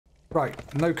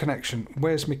Right, no connection.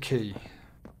 Where's my key?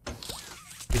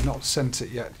 You've not sent it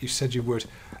yet. You said you would.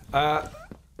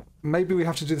 Maybe we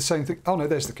have to do the same thing. Oh no,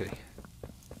 there's the key.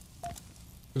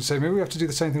 So maybe we have to do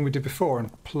the same thing we did before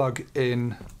and plug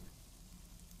in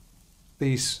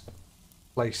these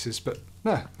places, but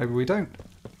no, maybe we don't.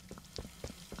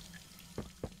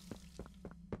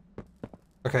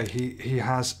 Okay, he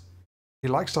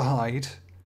likes to hide.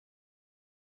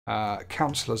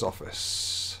 Councillor's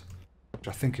office, which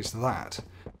I think is that.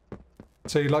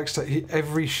 So he likes to.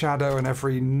 Every shadow and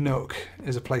every nook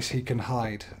is a place he can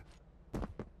hide.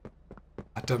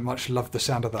 I don't much love the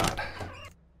sound of that.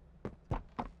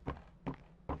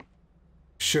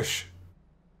 Shush.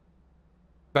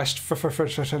 Best for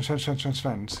friends.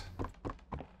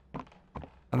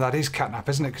 And that is catnap,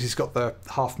 isn't it? Because he's got the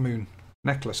half moon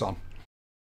necklace on.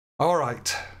 All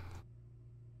right.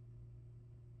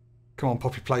 Come on,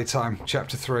 Poppy Playtime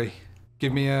Chapter 3.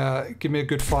 Give me a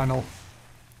good final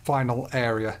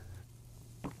area.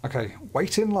 Okay,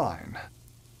 wait in line.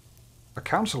 The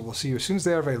council will see you as soon as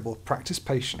they are available. Practice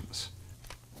patience.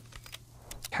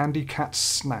 Candy Cat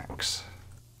snacks.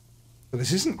 So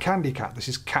this isn't Candy Cat, this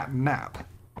is Cat Nap.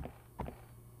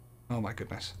 Oh my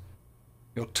goodness.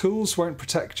 Your tools won't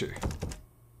protect you.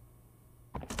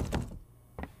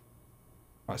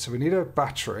 Right, so we need a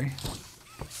battery.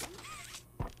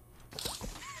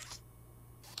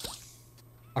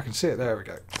 I can see it, there we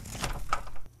go.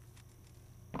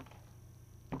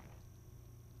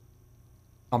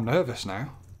 I'm nervous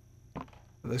now.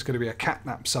 There's going to be a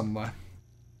catnap somewhere.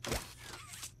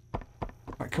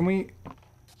 Right, can we...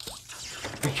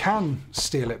 We can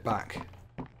steal it back.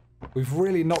 We've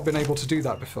really not been able to do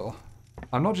that before.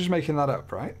 I'm not just making that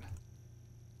up, right?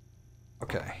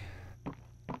 Okay.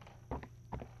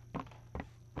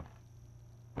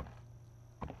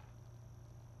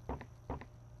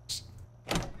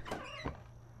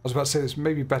 I was about to say it's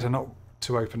maybe better not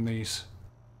to open these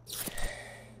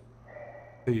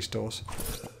doors.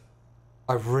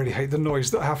 I really hate the noise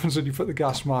that happens when you put the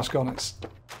gas mask on. It's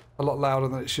a lot louder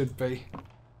than it should be.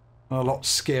 And a lot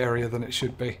scarier than it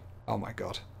should be. Oh my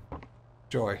god.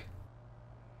 Joy.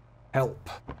 Help.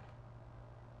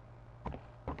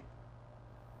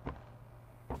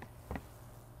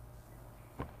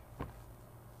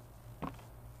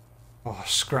 Oh,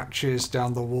 scratches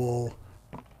down the wall.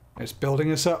 It's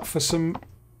building us up for some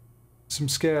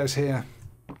scares here.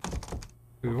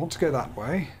 We want to go that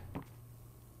way.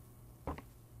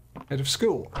 Head of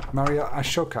school, Maria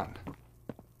Ashokan.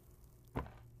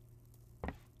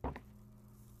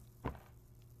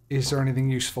 Is there anything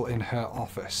useful in her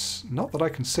office? Not that I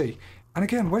can see. And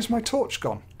again, where's my torch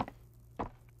gone?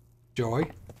 Joy.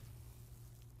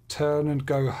 Turn and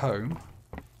go home.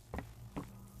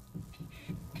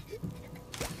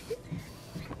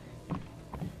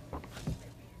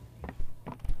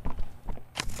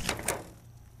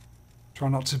 Try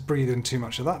not to breathe in too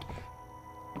much of that.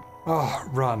 Oh,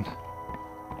 run.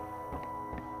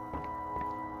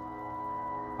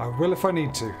 I will if I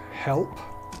need to. Help.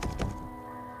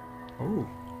 Oh.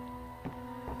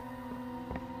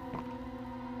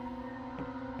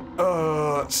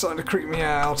 It's starting to creep me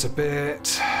out a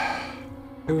bit.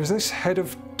 Who is this? Head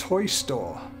of toy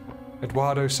store.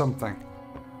 Eduardo something.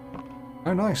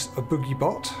 Oh nice. A boogie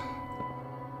bot.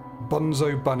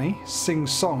 Bunzo bunny.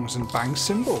 Sings songs and bangs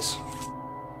cymbals.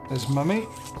 There's Mummy.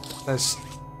 There's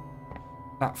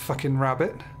that fucking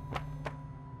rabbit.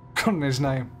 Forgotten his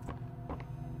name.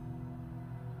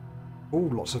 Oh,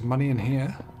 lots of money in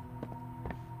here.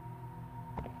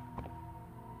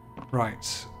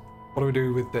 Right. What do we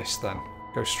do with this then?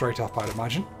 Go straight up, I'd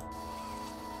imagine.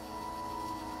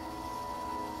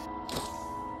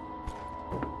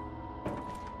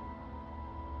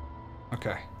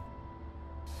 Okay.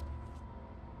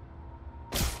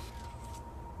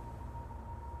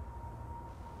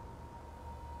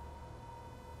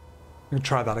 I'm going to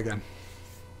try that again.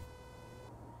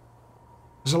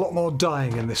 There's a lot more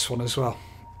dying in this one as well.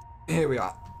 Here we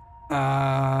are.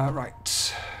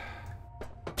 Right.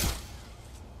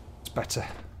 It's better.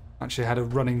 Actually had a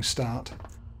running start.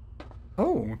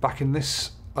 Oh, we're back in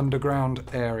this underground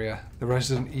area. The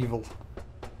Resident Evil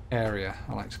area,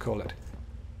 I like to call it.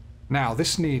 Now,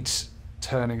 this needs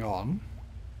turning on.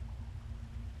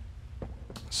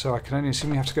 So I can only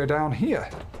assume we have to go down here.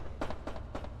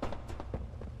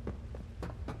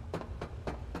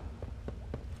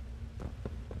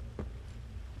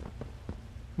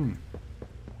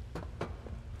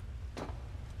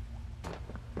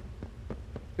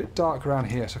 Bit dark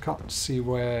around here, so I can't see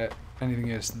where anything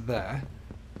is there.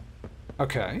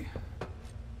 Okay.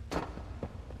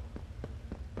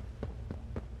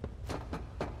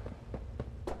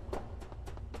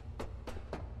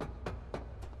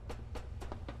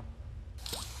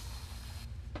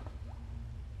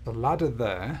 the ladder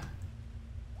there.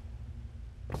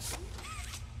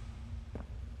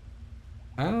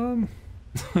 Yeah,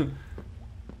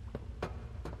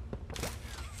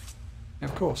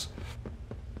 of course.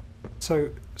 So,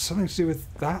 something to do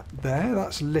with that there?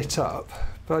 That's lit up.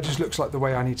 But that just looks like the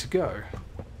way I need to go.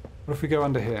 What if we go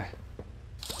under here?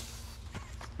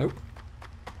 Nope.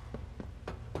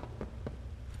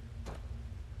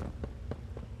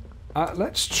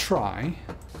 Let's try...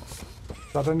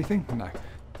 Is that anything? No.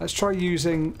 Let's try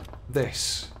using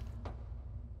this.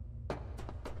 Is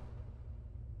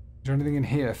there anything in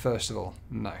here, first of all?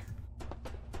 No.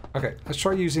 Okay, let's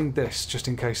try using this, just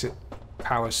in case it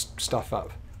powers stuff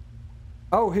up.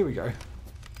 Oh, here we go.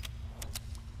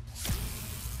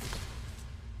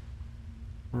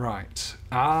 Right.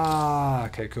 Ah,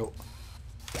 okay, cool.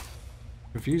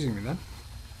 Confusing me then.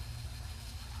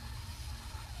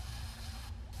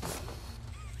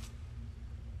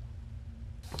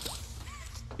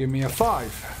 Give me a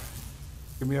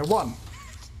 5. Give me a 1.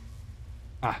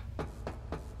 Ah.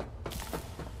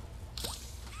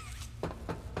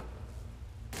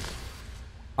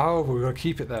 Oh, we've got to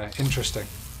keep it there. Interesting.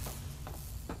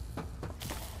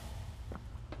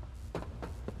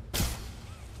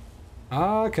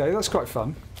 Ah, okay, that's quite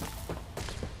fun.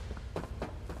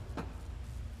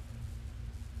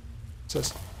 So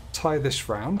let's tie this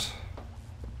round.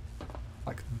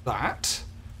 Like that.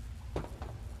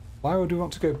 Why would we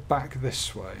want to go back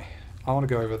this way? I want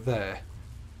to go over there.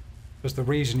 Because the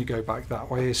reason you go back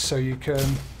that way is so you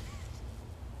can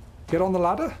get on the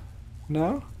ladder?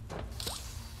 No?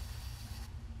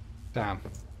 Damn.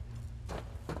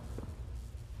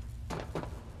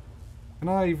 Can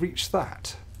I reach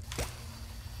that?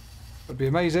 Would be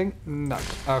amazing. No.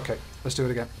 Okay, let's do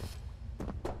it again.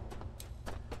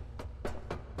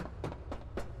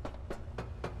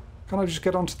 Can I just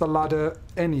get onto the ladder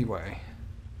anyway?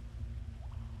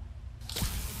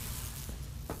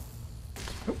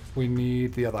 Oh, we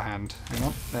need the other hand. Hang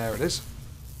on. There it is.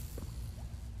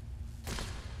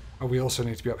 Oh, we also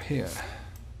need to be up here.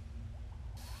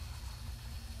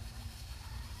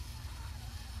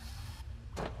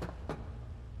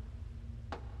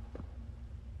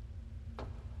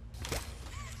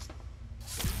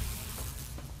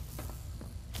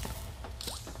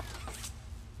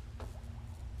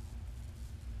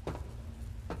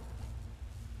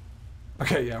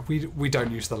 Okay, yeah, we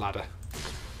don't use the ladder.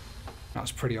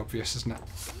 That's pretty obvious, isn't it?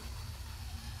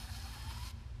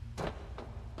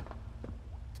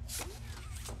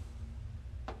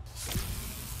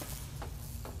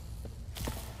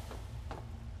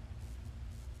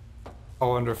 I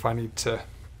wonder if I need to...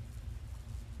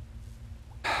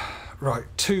 Right,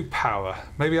 2 power.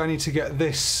 Maybe I need to get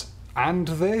this and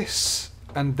this,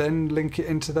 and then link it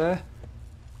into there.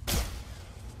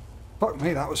 Fuck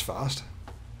me, that was fast.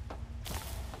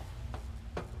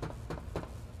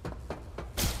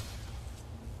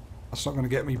 That's not going to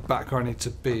get me back where I need to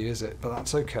be, is it? But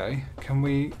that's okay. Can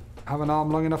we have an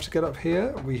arm long enough to get up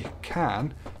here? We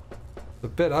can. It's a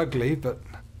bit ugly, but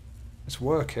it's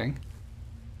working.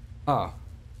 Oh.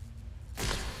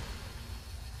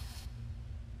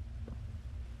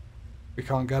 We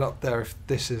can't get up there if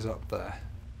this is up there.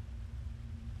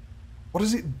 What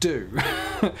does it do?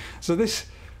 So this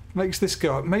makes this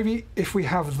go up. Maybe if we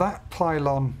have that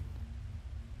pylon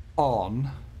on...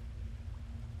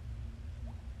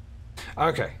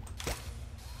 Okay.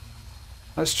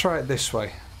 Let's try it this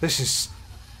way. This is...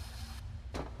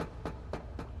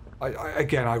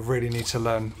 Again, I really need to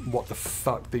learn what the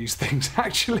fuck these things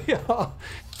actually are.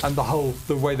 And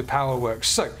the way the power works.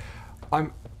 So,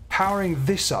 I'm powering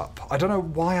this up. I don't know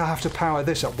why I have to power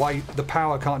this up. Why the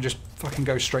power can't just fucking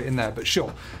go straight in there. But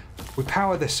sure. We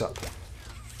power this up.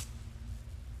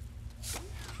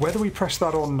 Whether we press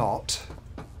that or not,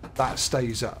 that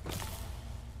stays up.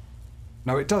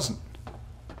 No, it doesn't.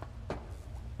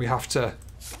 We have to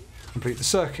complete the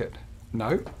circuit.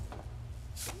 No.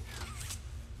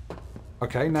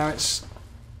 Okay, now it's...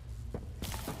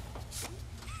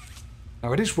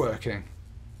 No, it is working.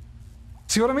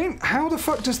 See what I mean? How the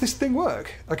fuck does this thing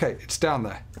work? Okay, it's down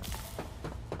there.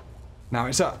 Now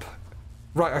it's up.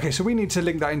 Right, okay, so we need to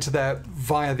link that into there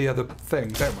via the other thing,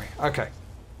 don't we? Okay.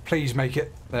 Please make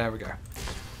it... There we go.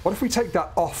 What if we take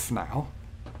that off now?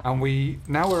 And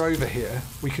now we're over here,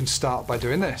 we can start by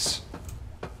doing this.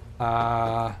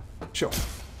 Sure.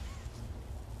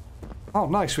 Oh,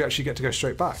 nice, we actually get to go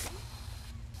straight back.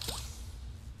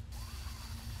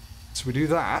 So we do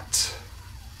that.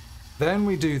 Then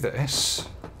we do this.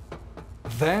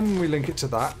 Then we link it to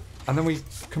that. And then we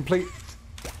complete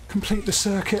the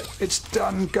circuit. It's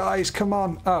done, guys, come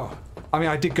on. Oh, I mean,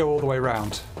 I did go all the way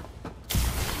around.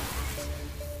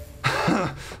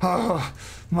 Oh,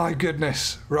 my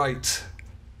goodness. Right.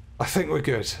 I think we're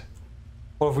good.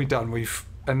 What have we done? We've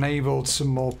enabled some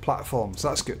more platforms.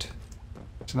 That's good.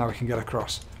 So now we can get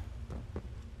across.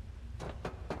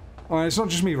 Oh, it's not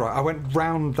just me, right? I went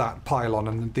round that pylon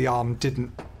and the arm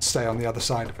didn't stay on the other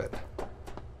side of it.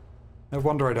 No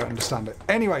wonder I don't understand it.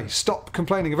 Anyway, stop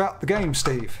complaining about the game,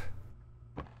 Steve.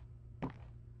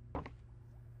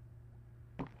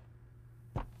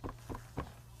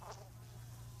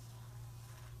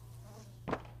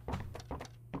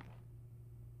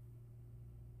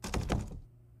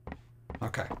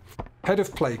 Okay. Head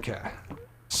of Play Care.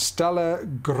 Stella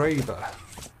Graver.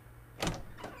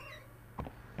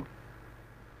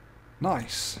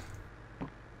 Nice.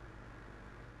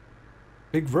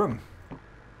 Big room.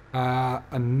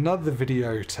 Another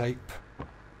videotape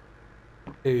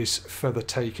is for the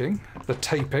taking. The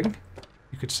taping,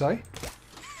 you could say.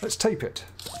 Let's tape it.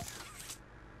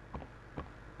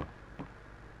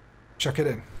 Chuck it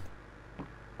in.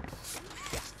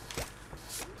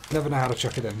 Never know how to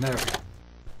chuck it in. There we go.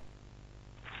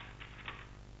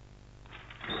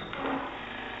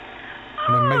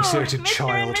 An emaciated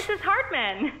child. Mr. and Mrs.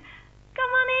 Hartman. Come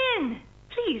on in.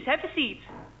 Please, have a seat.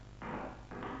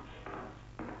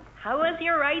 How was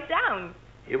your ride down?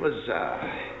 It was,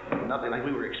 nothing like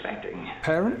we were expecting.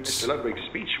 Parents? Mr. Ludwig's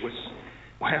speech was,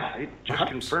 well, it just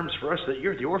confirms for us that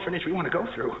you're the orphanage we want to go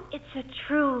through. It's a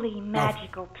truly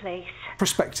magical place.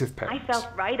 Prospective parents. I felt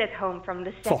right at home from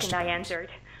the second I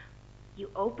entered. You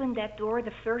open that door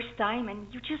the first time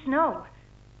and you just know.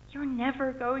 You're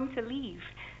never going to leave.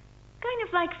 Kind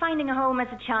of like finding a home as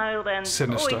a child and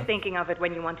always thinking of it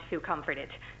when you want to feel comforted.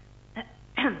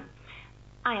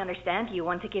 I understand you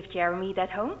want to give Jeremy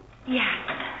that home? Yes,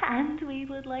 and we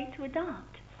would like to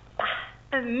adopt.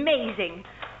 Amazing.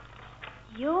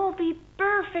 You'll be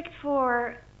perfect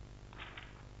for...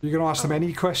 You're going to ask them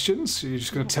any questions? Or you're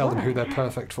just going to tell them who they're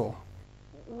perfect for?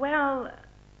 Well,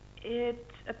 it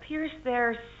appears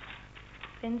there's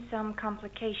been some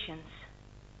complications.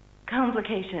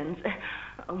 Complications?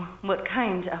 What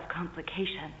kind of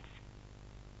complications?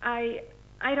 I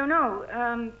don't know.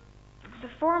 The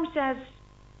form says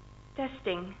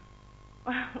testing.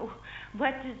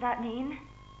 What does that mean?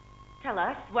 Tell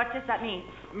us, what does that mean?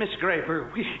 Miss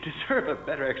Graver, we deserve a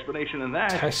better explanation than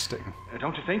that. Testing.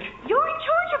 Don't you think? You're in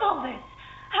charge of all this.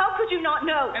 How could you not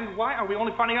know? And why are we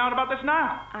only finding out about this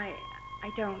now? I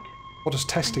don't. What does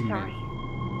testing mean?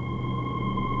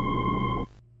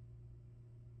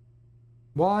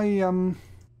 Why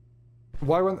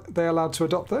weren't they allowed to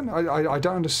adopt then? I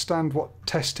don't understand what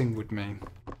testing would mean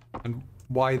and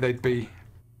why they'd be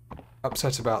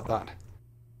upset about that.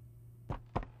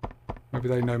 Maybe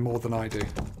they know more than I do.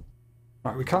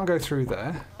 Right, we can't go through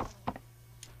there.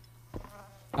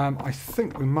 I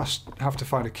think we must have to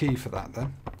find a key for that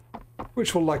then,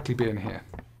 which will likely be in here.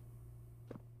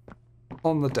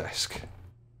 On the desk.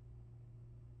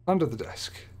 Under the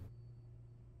desk.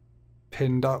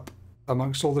 Pinned up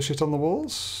amongst all the shit on the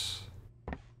walls.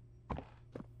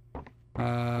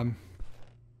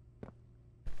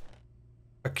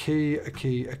 A key, a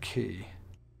key, a key.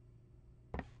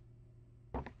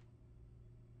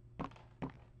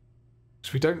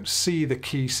 So we don't see the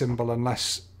key symbol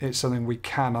unless it's something we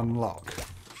can unlock.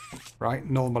 Right?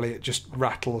 Normally it just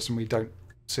rattles and we don't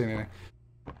see anything.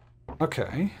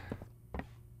 Okay.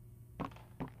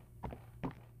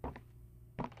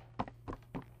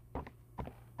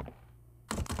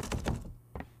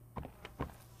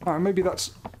 Alright, maybe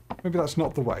that's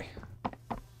not the way.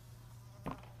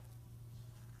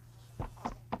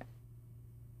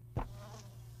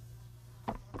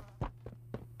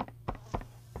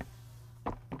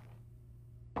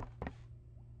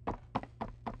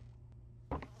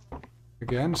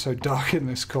 Again, so dark in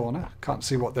this corner. Can't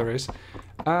see what there is.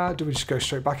 Do we just go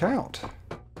straight back out?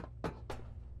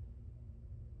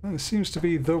 Well, this seems to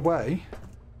be the way.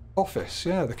 Office,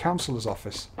 yeah, the councillor's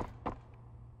office.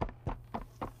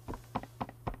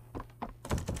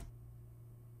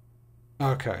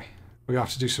 Okay, we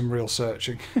have to do some real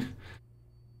searching.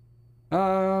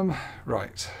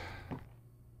 Right.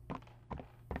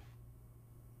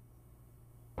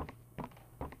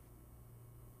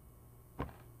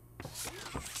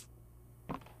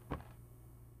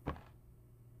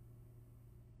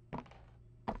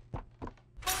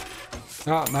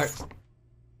 Ah, no.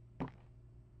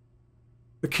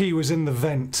 The key was in the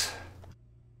vent.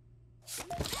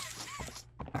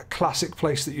 That classic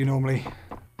place that you normally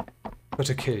put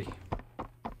a key.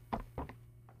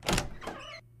 I'm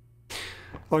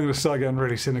going to start getting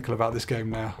really cynical about this game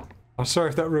now. I'm sorry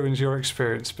if that ruins your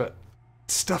experience, but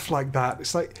stuff like that,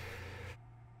 it's like...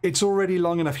 It's already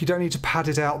long enough. You don't need to pad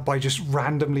it out by just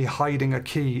randomly hiding a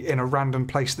key in a random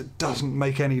place that doesn't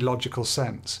make any logical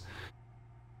sense.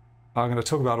 I'm going to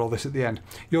talk about all this at the end.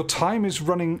 Your time is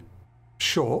running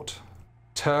short.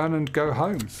 Turn and go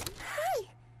home. Hi,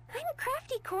 I'm a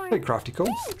crafty corn. Hey, crafty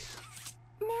corn. Thanks.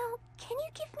 Now, can you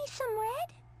give me some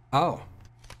red? Oh.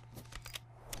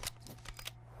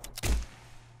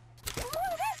 More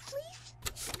red,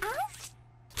 please. Alf,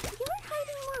 you're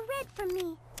hiding more red from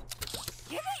me.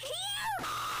 Give it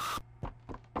here!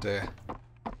 Dear.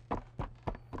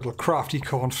 Little crafty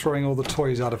corn throwing all the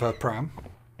toys out of her pram.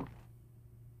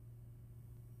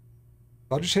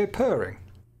 I just hear purring.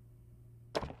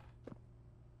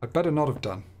 I'd better not have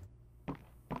done.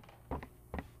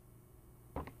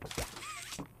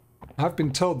 I've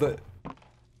been told that...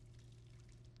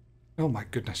 Oh my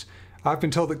goodness. I've been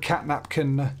told that Catnap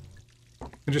can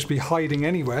just be hiding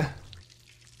anywhere.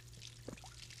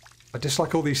 I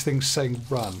dislike all these things saying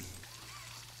run.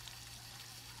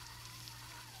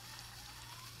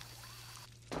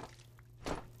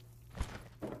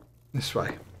 This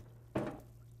way.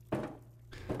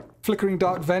 Flickering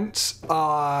dark vents.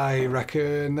 I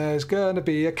reckon there's going to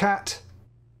be a cat.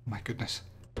 Oh my goodness.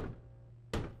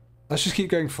 Let's just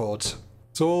keep going forwards.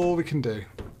 That's all we can do.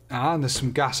 And there's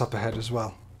some gas up ahead as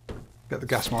well. Get the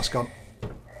gas mask on.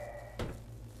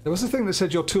 There was a thing that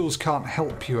said your tools can't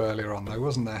help you earlier on though,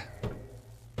 wasn't there?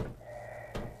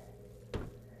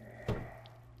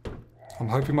 I'm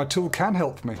hoping my tool can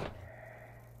help me.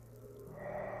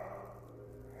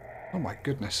 Oh my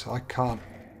goodness, I can't.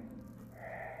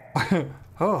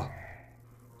 Oh.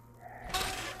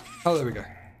 Oh, there we go.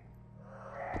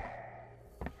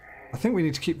 I think we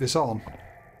need to keep this on.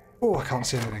 Oh, I can't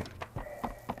see anything.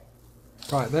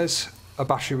 Right, there's a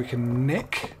battery we can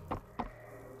nick.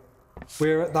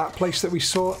 We're at that place that we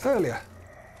saw earlier.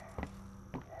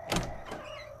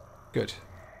 Good.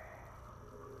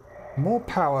 More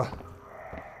power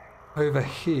over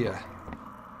here.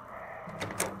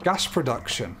 Gas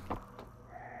production.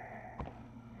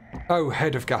 Oh,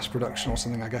 head of gas production or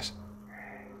something, I guess.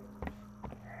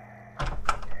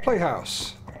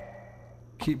 Playhouse.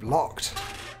 Keep locked.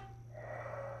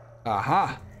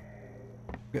 Aha.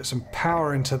 Get some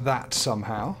power into that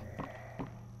somehow.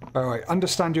 Oh, wait,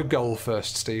 understand your goal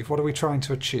first, Steve. What are we trying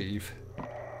to achieve?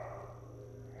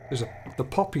 There's the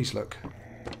poppies, look.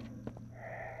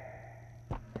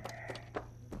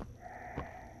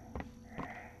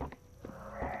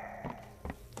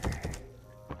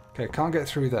 Okay, can't get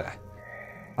through there.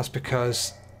 That's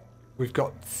because we've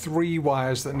got 3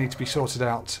 wires that need to be sorted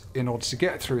out in order to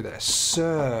get through there.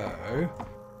 So...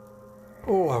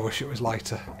 Oh, I wish it was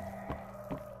lighter.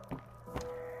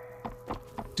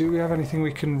 Do we have anything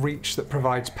we can reach that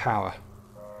provides power?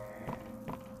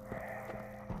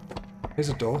 Here's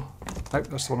a door. Nope,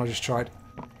 that's the one I just tried.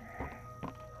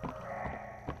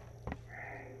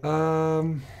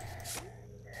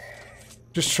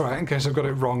 Just try it in case I've got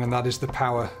it wrong and that is the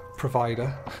power provider.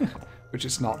 Which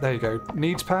it's not. There you go.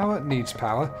 Needs power? Needs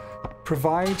power.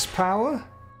 Provides power?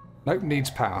 Nope, needs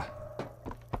power.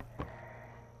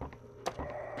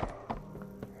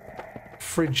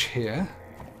 Fridge here.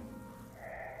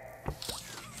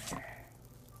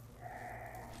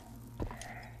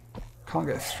 Can't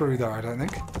get through there, I don't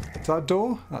think. Is that a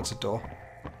door? That's a door.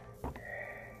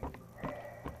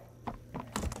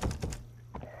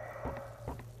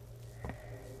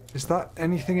 Is that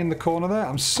anything in the corner there?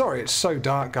 I'm sorry, it's so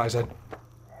dark, guys. I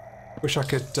wish I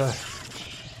could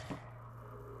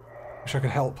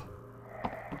help.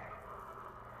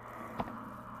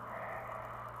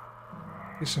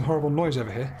 There's some horrible noise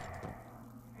over here.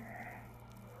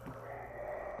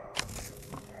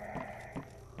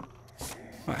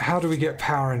 Right, how do we get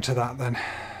power into that then?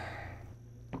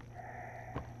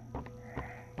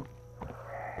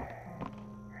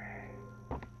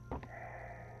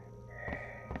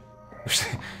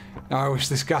 I wish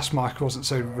this gas mark wasn't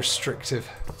so restrictive.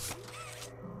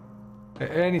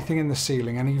 Anything in the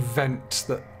ceiling, any vent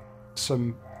that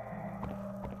some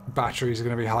batteries are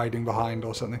going to be hiding behind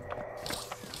or something.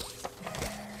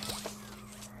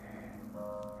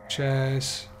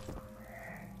 Chairs.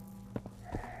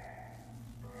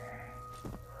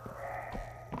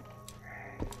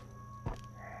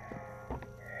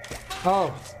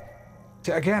 Oh.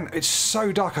 Again, it's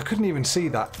so dark I couldn't even see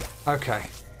that. Okay.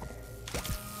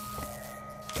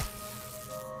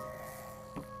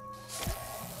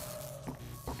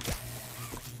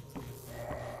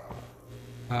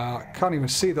 Can't even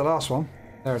see the last one.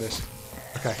 There it is.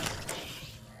 Okay.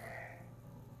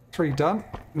 3 done.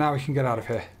 Now we can get out of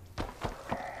here.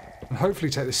 And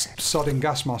hopefully take this sodding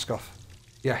gas mask off.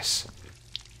 Yes.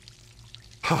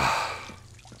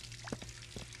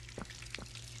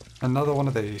 Another one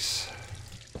of these.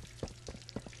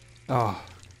 Oh.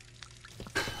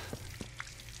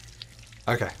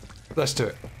 Okay, let's do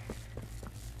it.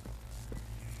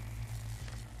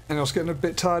 Anyone else getting a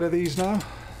bit tired of these now?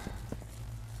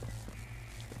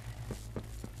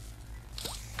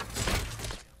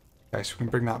 Okay, so we can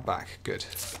bring that back. Good.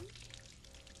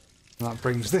 And that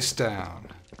brings this down.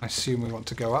 I assume we want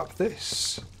to go up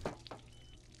this.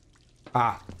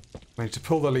 Ah, we need to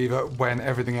pull the lever when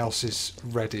everything else is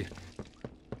ready.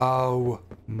 Oh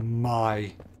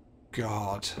my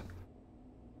god.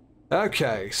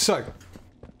 Okay, so.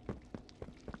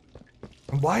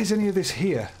 Why is any of this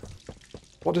here?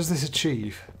 What does this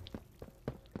achieve?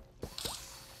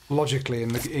 Logically in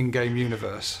the in-game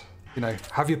universe. You know,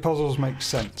 have your puzzles make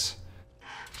sense.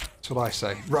 That's what I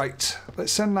say. Right,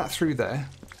 let's send that through there.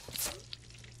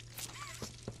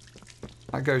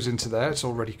 That goes into there, it's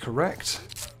already correct.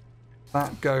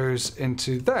 That goes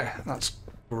into there. That's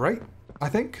great, I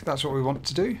think. That's what we want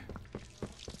to do.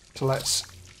 So let's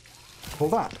pull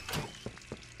that.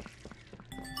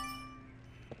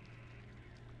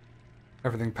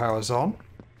 Everything powers on.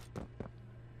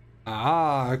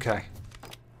 Ah, okay.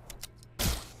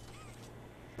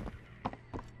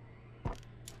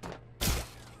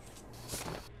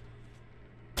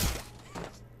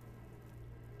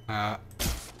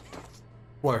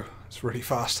 Whoa, it's really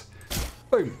fast.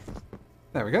 Boom.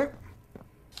 There we go.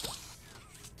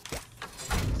 I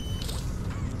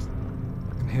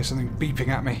can hear something beeping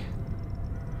at me.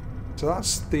 So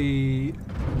that's the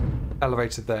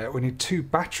elevator there. We need 2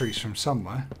 batteries from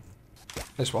somewhere.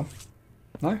 There's one.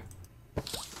 No?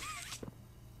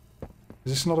 Is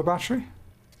this not a battery?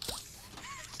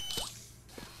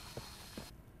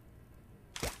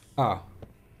 Oh.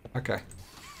 Okay.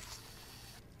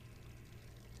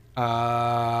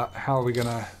 How are we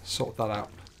gonna sort that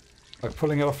out? By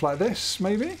pulling it off like this,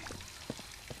 maybe?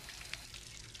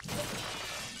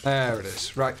 There it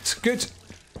is. Right, good.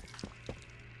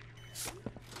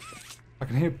 I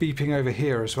can hear beeping over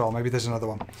here as well. Maybe there's another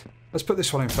one. Let's put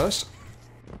this one in first.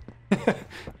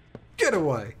 Get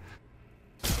away!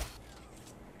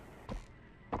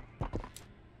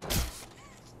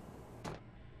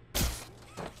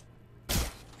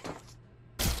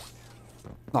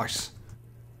 Nice.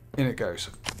 In it goes.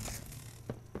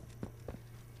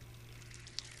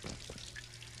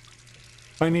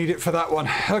 I need it for that one.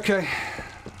 Okay.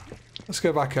 Let's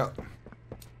go back up.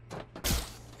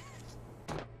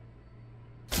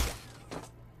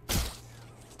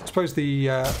 I suppose the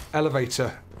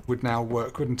elevator would now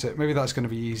work, wouldn't it? Maybe that's going to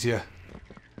be easier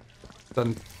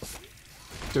than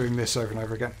doing this over and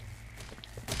over again.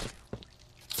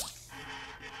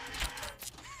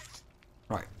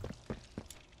 Right.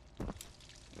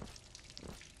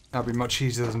 That'd be much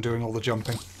easier than doing all the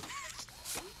jumping.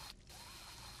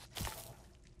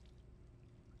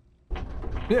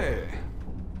 Yeah.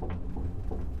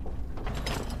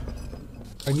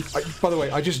 By the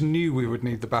way, I just knew we would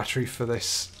need the battery for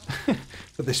this,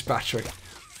 for this battery.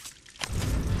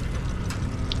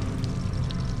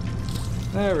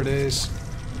 There it is.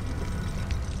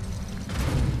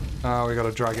 Oh, we got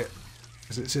to drag it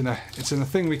because it's in a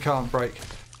thing we can't break.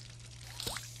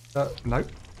 Nope,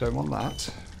 don't want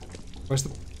that.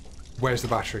 Where's the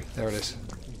battery? There it is.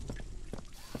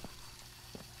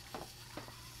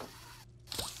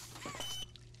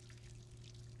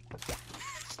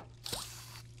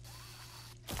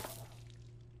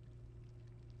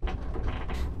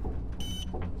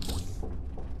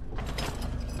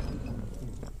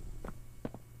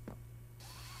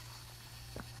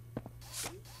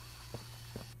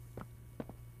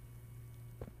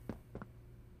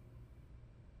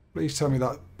 Please tell me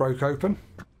that broke open.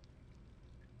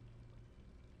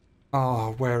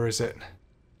 Oh, where is it?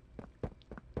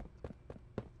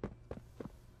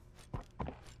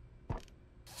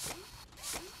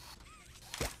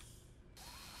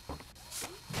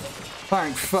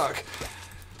 Thank fuck.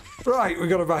 Right, we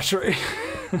got a battery.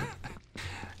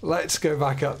 Let's go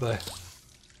back up there.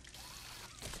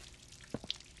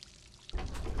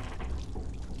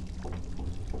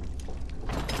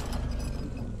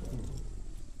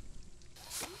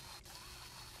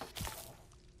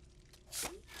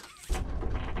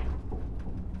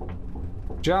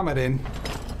 Jam it in,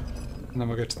 and then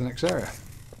we'll go to the next area.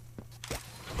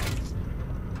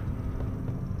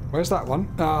 Where's that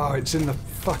one? Oh, it's in the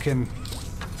fucking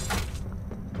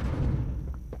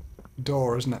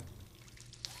door, isn't it?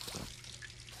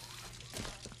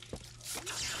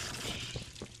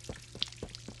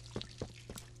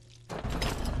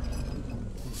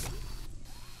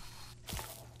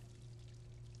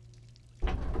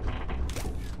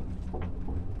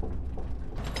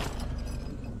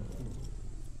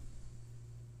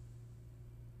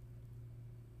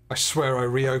 I swear I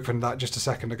reopened that just a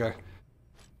second ago.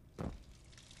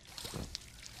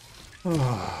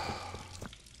 Oh,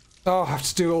 I have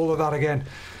to do all of that again.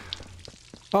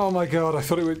 Oh my god, I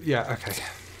thought it would... Yeah, okay.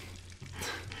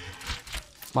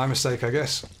 My mistake, I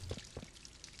guess.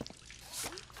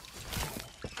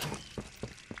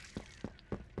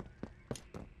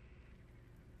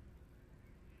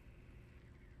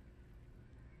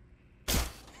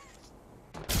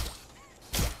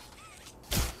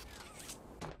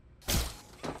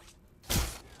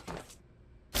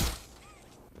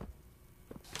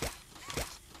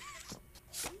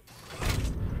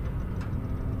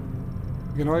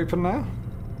 You gonna open now?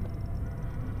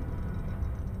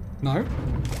 No?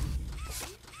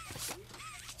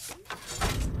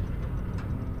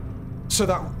 So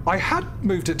that... I had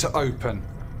moved it to open.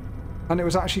 And it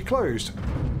was actually closed.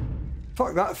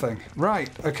 Fuck that thing. Right,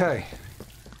 okay.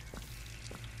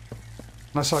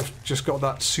 Unless I've just got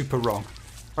that super wrong.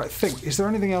 Right, think. Is there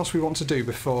anything else we want to do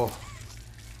before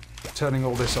turning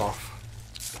all this off?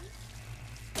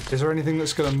 Is there anything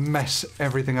that's going to mess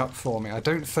everything up for me? I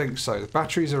don't think so. The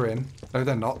batteries are in. No,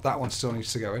 they're not. That one still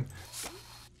needs to go in.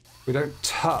 We don't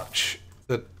touch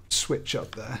the switch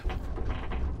up there.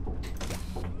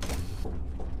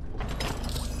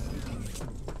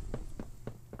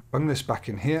 Bring this back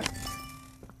in here.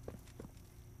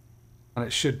 And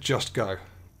it should just go.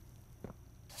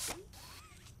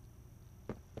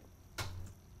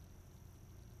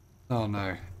 Oh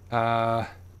no.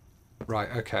 Right,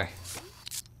 okay.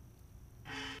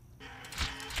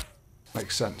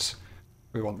 Makes sense.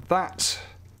 We want that.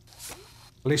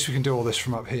 At least we can do all this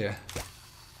from up here.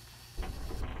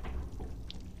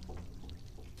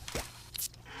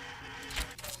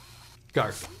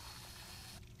 Go.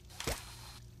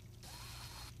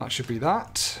 That should be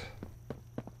that.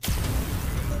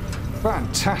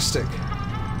 Fantastic.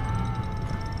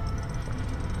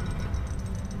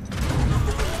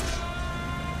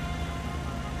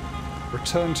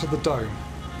 Return to the dome.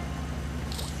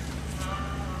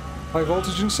 High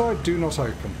voltage inside, do not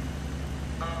open.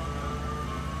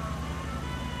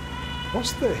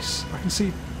 What's this? I can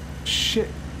see shit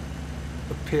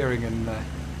appearing in there.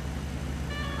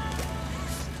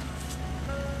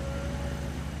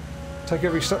 Take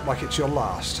every step like it's your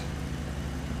last.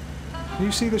 Can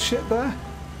you see the shit there?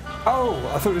 Oh,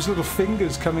 I thought it was little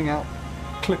fingers coming out,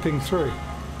 clipping through.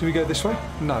 Do we go this way?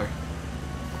 No.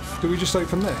 Do we just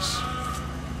open this?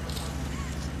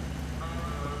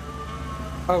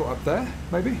 Oh, up there,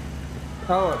 maybe?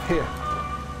 Oh, up here.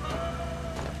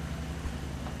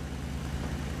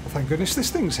 Well, thank goodness this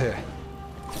thing's here.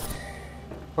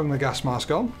 Bung the gas mask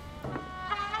on.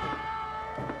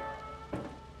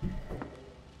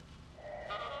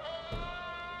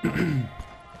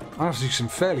 I have to do some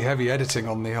fairly heavy editing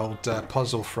on the old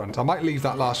puzzle front. I might leave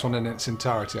that last one in its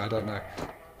entirety, I don't know.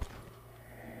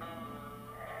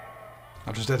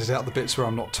 I'll just edit out the bits where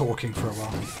I'm not talking for a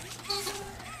while.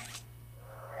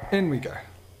 In we go.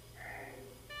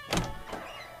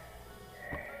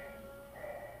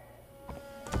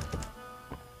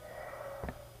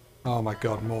 Oh my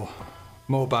god,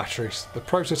 more batteries. The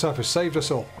prototype has saved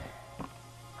us all.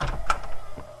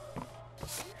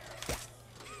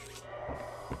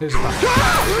 Here's a battery.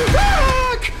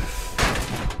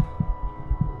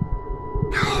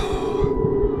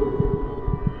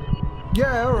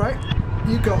 Yeah, alright.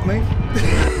 You got me.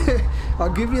 I'll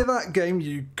give you that game.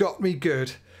 You got me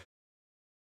good.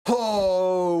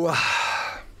 Oh!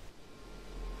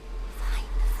 Find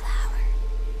the flower.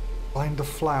 Find the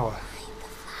flower. Find the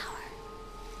flower.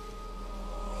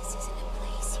 This isn't a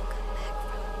place you come back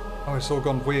from. Oh, it's all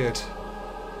gone weird.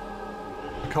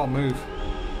 I can't move.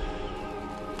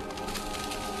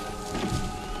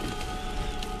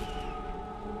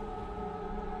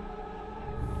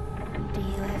 Do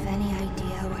you have any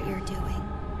idea what you're doing?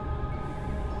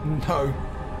 No.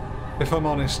 If I'm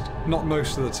honest, not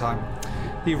most of the time.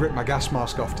 He ripped my gas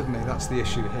mask off, didn't he? That's the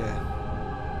issue here.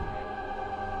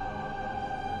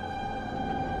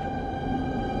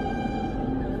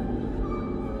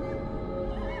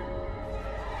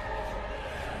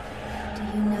 Do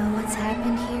you know what's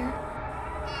happened here?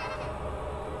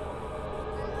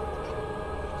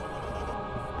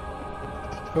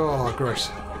 Oh, gross.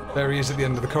 There he is at the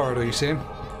end of the corridor, you see him?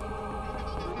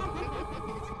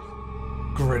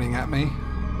 Grinning at me.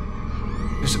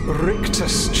 This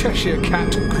rictus Cheshire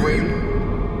Cat grin. Do you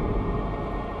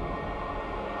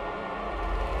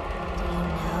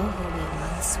know who we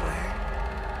once were?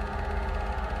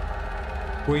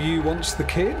 Were you once the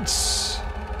kids?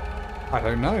 I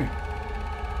don't know.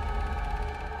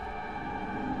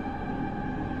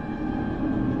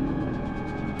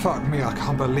 Fuck me, I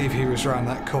can't believe he was round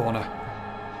that corner.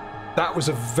 That was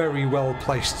a very well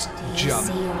placed jump.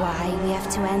 Do you see why we have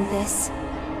to end this?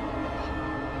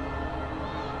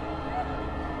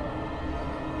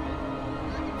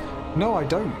 No, I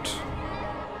don't.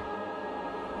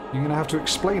 You're gonna have to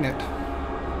explain it.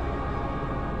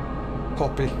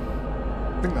 Poppy.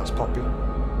 I think that's Poppy.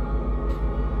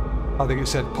 I think it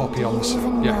said Poppy on the side. Do you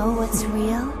even know what's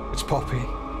real? It's Poppy.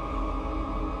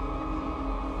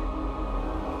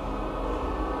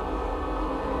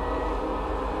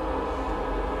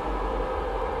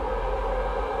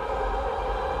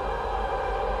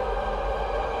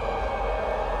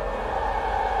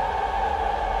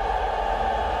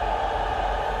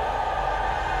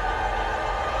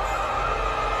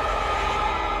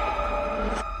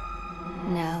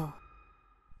 No,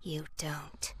 you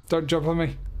don't. Don't jump on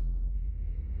me.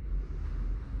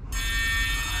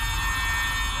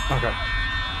 Okay.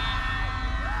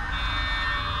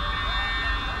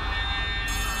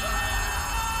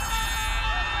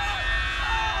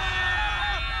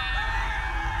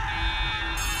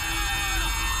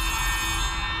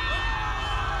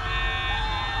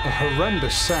 A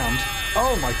horrendous sound.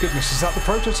 Oh my goodness, is that the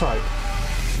prototype?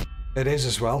 It is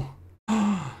as well.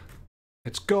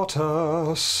 It's got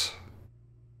us.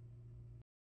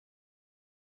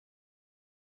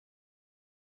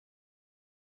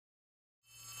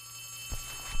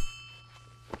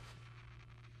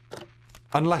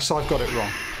 Unless I've got it wrong.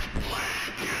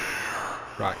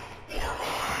 Right.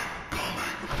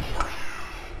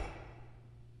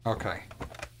 Okay.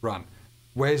 Run.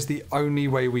 Where's the only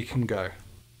way we can go?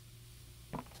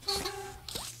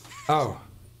 Oh.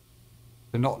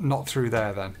 So not through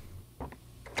there then.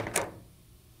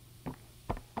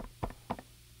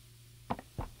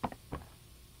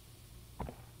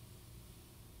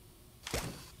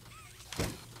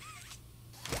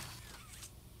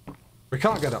 We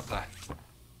can't get up there.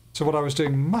 So what I was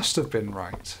doing must have been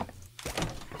right.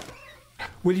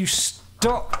 Will you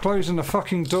stop closing the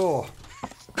fucking door?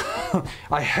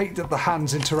 I hate that the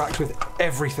hands interact with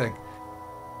everything.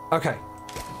 Okay.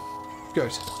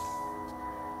 Good.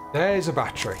 There's a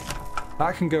battery.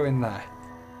 That can go in there.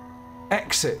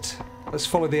 Exit. Let's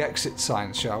follow the exit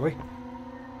signs, shall we?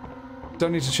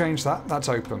 Don't need to change that. That's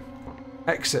open.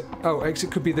 Exit. Oh,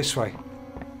 exit could be this way.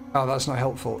 Oh, that's not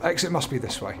helpful. Exit must be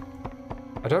this way.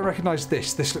 I don't recognise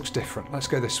this. This looks different. Let's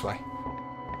go this way.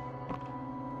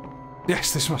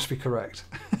 Yes, this must be correct.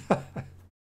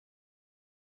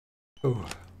 Ooh.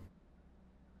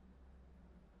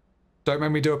 Don't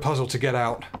make me do a puzzle to get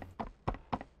out.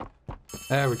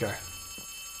 There we go.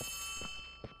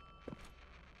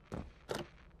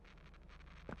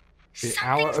 The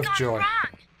hour of joy.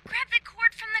 Wrong. Grab the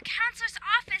cord from the counselor's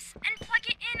office and plug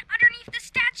it in underneath the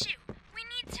statue. We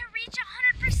need to reach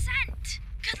 100%.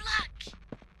 Good luck.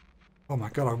 Oh my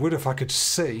god, I would if I could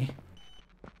see.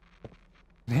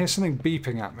 And here's something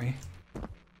beeping at me.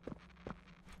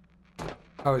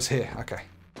 Oh, it's here. Okay.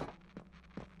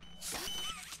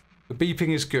 The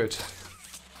beeping is good.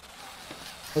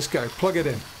 Let's go. Plug it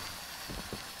in.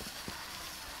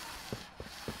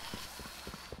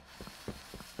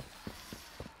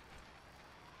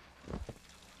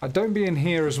 Don't be in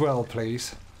here as well,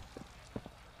 please.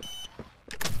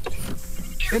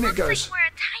 In it goes. Like we're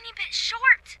a tiny bit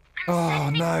short.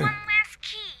 I'm no. one last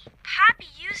key. Poppy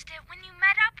used it when you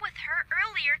met up with her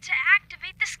earlier to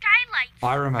activate the skylights.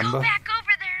 I remember. Go back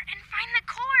over there and find the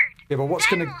cord. Yeah, but what's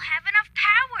then gonna... we'll have enough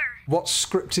power. What's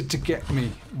scripted to get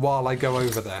me while I go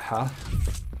over there, huh?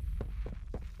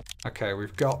 Okay,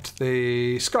 we've got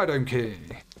the Skydome key.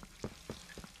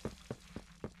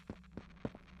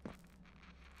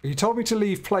 You told me to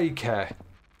leave play care.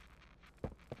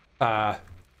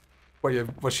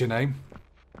 What's your name?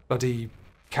 Bloody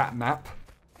catnap.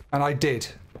 And I did.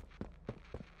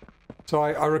 So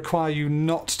I require you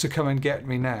not to come and get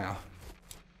me now.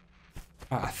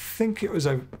 I think it was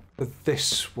over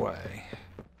this way.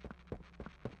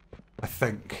 I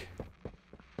think.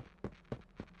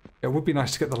 It would be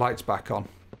nice to get the lights back on.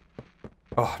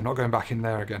 Oh, I'm not going back in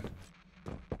there again.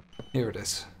 Here it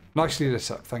is. Nicely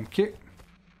lit up, thank you.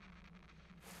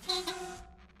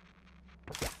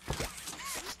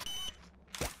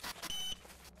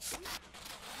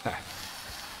 There.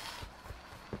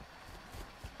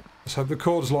 Let's hope the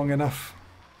cord's long enough.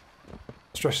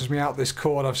 Stresses me out, this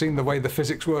cord. I've seen the way the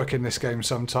physics work in this game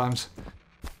sometimes.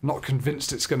 I'm not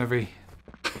convinced it's going to be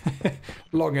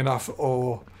long enough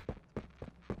or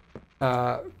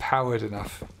powered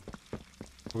enough.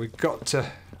 We've got to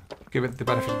give it the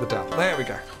benefit of the doubt. There we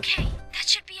go. Okay, that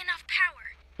should be enough power.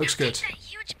 Looks now good. Take that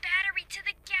huge battery to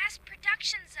the gas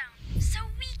production zone so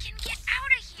we can get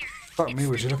out of here. Fuck me,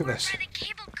 would you look at this? By the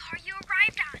cable car you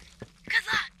arrived on. Good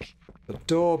luck. The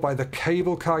door by the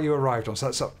cable car you arrived on. So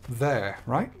that's up there,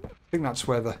 right? I think that's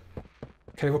where the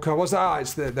cable car was. Ah,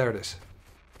 it's there. There it is.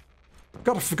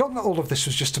 God, I've forgotten that all of this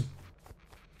was just to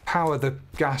power the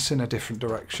gas in a different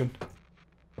direction.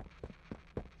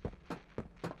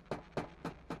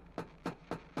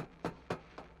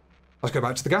 Let's go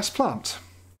back to the gas plant.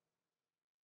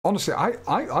 Honestly,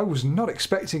 I was not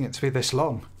expecting it to be this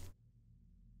long.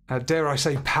 Dare I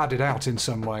say, padded out in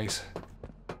some ways.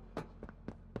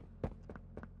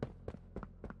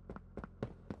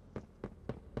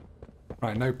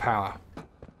 Right, no power.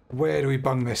 Where do we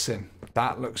bung this in?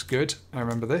 That looks good. I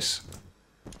remember this.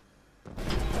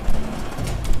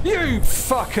 You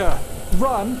fucker!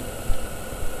 Run!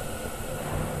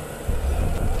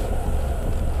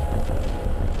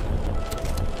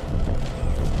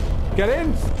 Get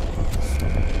in!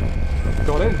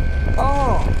 Got in.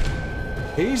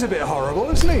 Oh! He's a bit horrible,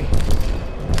 isn't he?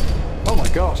 Oh my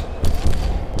god.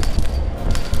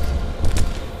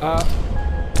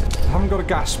 I haven't got a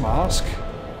gas mask.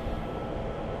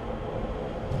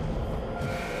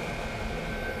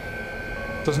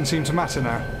 Doesn't seem to matter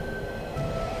now.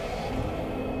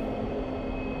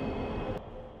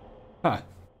 Huh.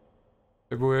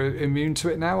 Maybe we're immune to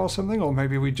it now or something, or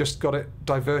maybe we just got it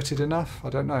diverted enough. I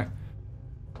don't know.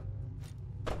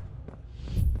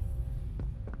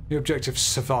 The objective: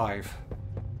 survive.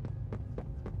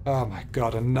 Oh my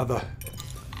god, another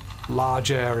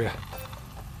large area.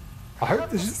 I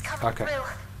hope this is okay. Through.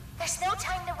 There's no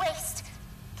time to waste.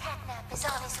 Catnap is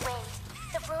on his way.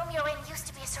 The room you're in used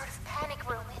to be a sort of panic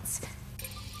room. It's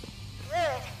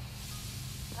good.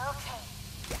 Okay.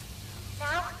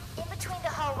 Now, in between the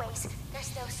hallways, there's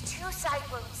those two side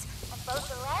rooms on both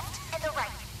the left and the right.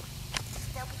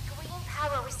 There'll be green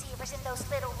power receivers in those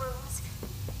little rooms.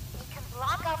 They can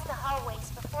block off the hallways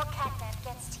before Catnap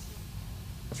gets to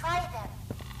you. Try them.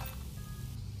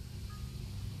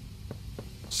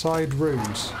 Side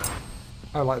rooms.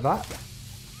 Oh, like that?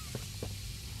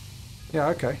 Yeah,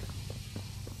 okay.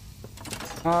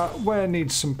 Where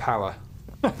needs some power?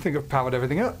 I think I've powered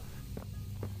everything up.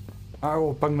 I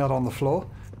will bung that on the floor.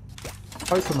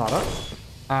 Open that up.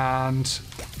 And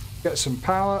get some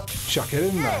power. Chuck it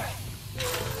in there. You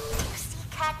see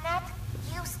Catnap?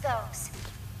 Use those.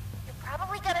 You're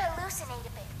probably gonna hallucinate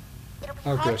a bit. It'll be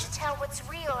hard to tell what's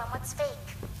real and what's fake.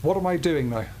 What am I doing,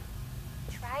 though?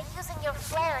 Try using your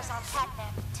flares on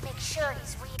Catnap to make sure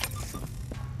he's real.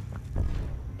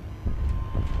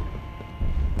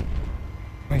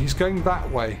 He's going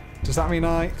that way. Does that mean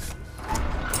I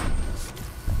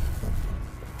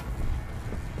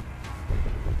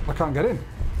can't get in?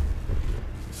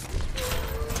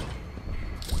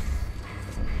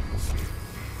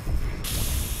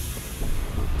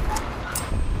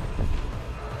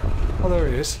 Oh, there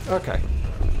he is. Okay.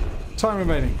 Time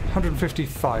remaining,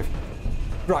 155.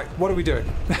 Right, what are we doing?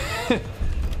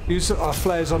 Use our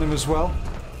flares on him as well.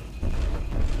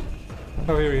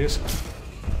 Oh, here he is.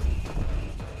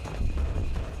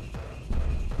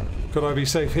 Could I be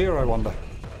safe here, I wonder?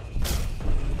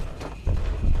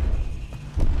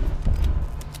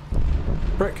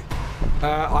 Brick.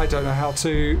 I don't know how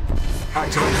to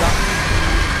activate that.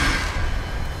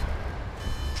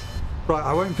 Right,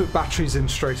 I won't put batteries in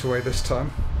straight away this time.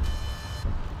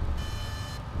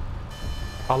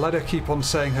 I'll let her keep on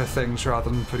saying her things rather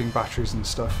than putting batteries and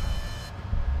stuff.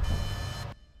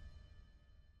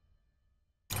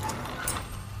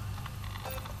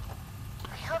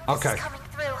 Okay.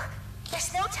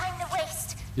 There's no time to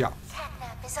waste. Yeah.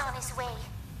 Catnap is on his way.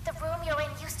 The room you're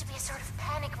in used to be a sort of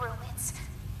panic room. It's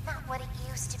not what it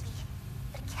used to be,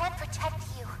 but it can protect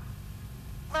you.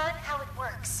 Learn how it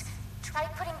works. Try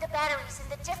putting the batteries in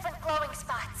the different glowing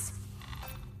spots.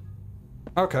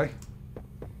 Okay.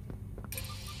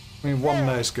 I mean, one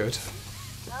there's good.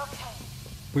 Okay.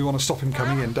 We want to stop him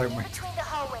coming in, don't we? In between the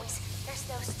hallways, there's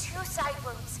those two side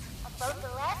rooms on both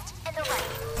the left and the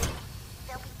right.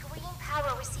 There'll be green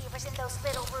power receivers in those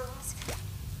little rooms.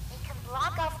 They can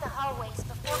block off the hallways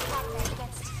before Catnap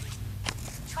gets to you.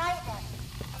 Try them.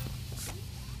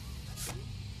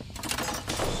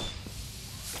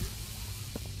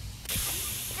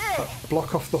 Good.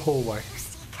 Block off the hallway. You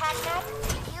see Catnap?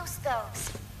 Use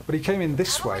those. But he came in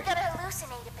this Probably way. gonna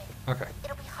hallucinate a bit. Okay.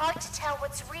 It'll be hard to tell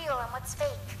what's real and what's fake.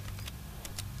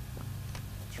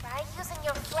 Try using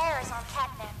your flares on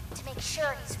Catnap to make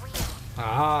sure he's real.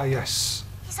 Ah, yes.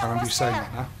 He's I remember you almost saying there.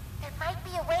 that now. There might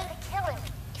be a way to kill him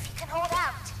if you can hold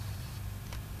out.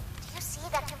 Do you see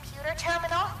that computer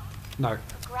terminal? No.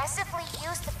 Progressively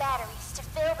use the batteries to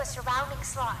fill the surrounding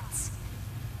slots.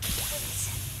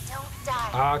 Please, don't die.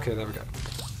 Ah, okay, there we go.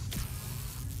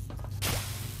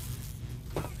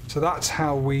 So that's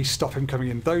how we stop him coming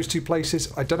in those two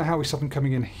places. I don't know how we stop him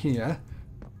coming in here.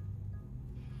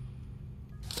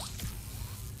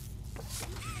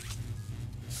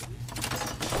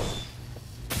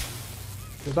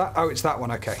 Is that? Oh, it's that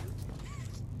one. Okay.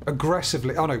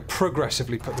 Aggressively. Oh no,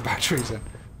 progressively put the batteries in.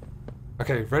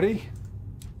 Okay, ready?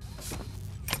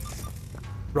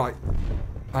 Right.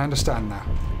 I understand now.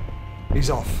 He's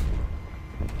off.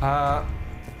 I'm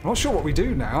not sure what we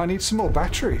do now. I need some more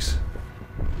batteries.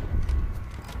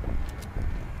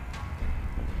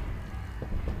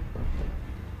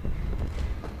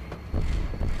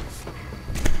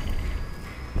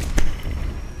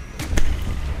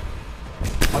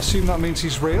 I assume that means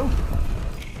he's real.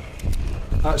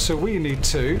 So we need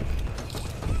to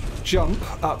jump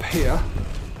up here.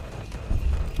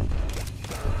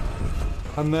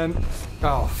 And then...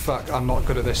 Oh, fuck. I'm not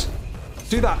good at this.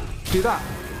 Do that. Do that.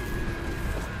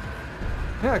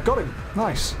 Yeah, got him.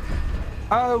 Nice.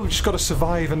 Oh, we just got to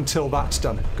survive until that's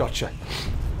done. Gotcha.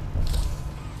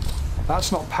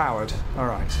 That's not powered.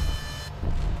 Alright.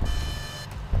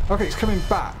 Okay, it's coming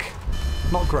back.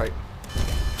 Not great.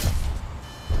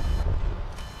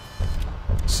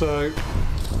 So,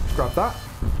 grab that.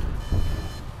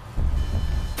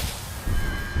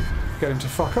 Get him to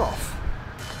fuck off.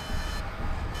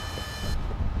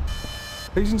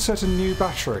 Please insert a new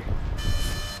battery.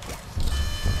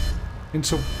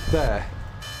 Into there.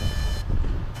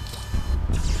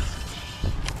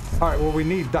 Alright, well we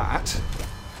need that.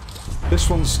 This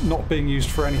one's not being used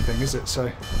for anything, is it? So...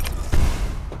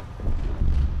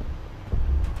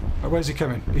 Where's he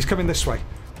coming? He's coming this way.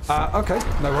 Okay,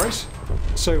 no worries.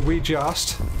 So we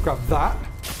just grab that.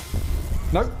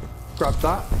 Nope. Grab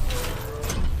that.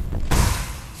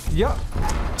 Yep.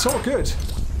 It's all good.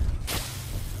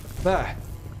 There.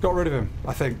 Got rid of him,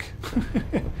 I think.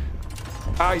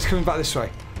 Ah, he's coming back this way.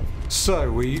 So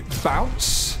we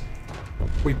bounce.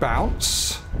 We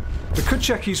bounce. We could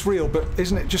check he's real, but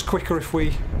isn't it just quicker if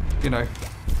we, you know,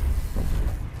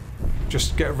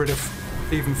 just get rid of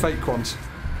even fake ones?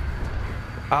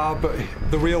 Ah, but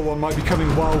the real one might be coming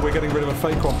while we're getting rid of a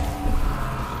fake one.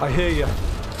 I hear you.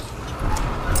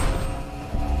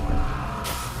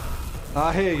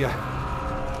 I hear you.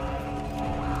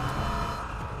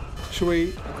 Shall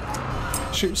we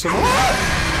shoot some more?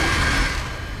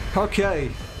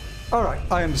 Okay. Alright,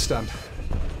 I understand.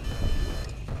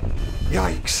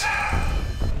 Yikes.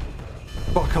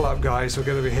 Buckle up, guys. We're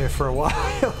going to be here for a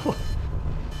while.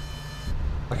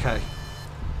 Okay.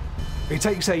 It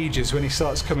takes ages when he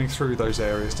starts coming through those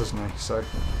areas, doesn't he? So,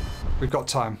 we've got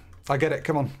time. I get it.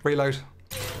 Come on, reload.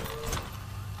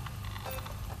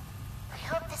 I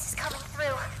hope this is coming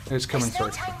through. It's coming through.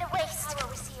 No time to waste.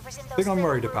 The thing I'm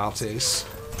worried about is,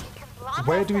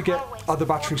 where do we get other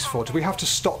batteries for? Do we have to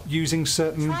stop using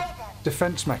certain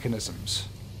defense mechanisms?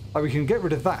 Like, we can get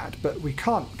rid of that, but we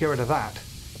can't get rid of that.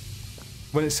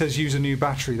 When it says use a new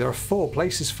battery, there are 4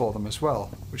 places for them as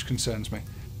well, which concerns me.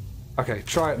 Okay,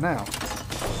 try it now.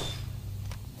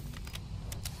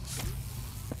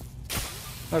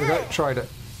 There we go, tried it.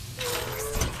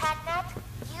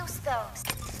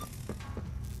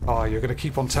 Oh, you're going to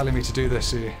keep on telling me to do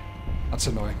this, are you? That's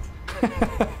annoying.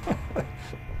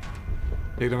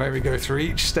 You're going to make me go through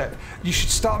each step. You should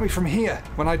start me from here.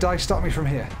 When I die, start me from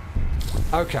here.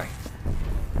 Okay.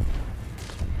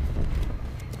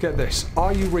 Get this.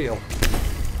 Are you real?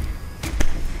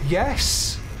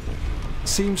 Yes!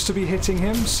 Seems to be hitting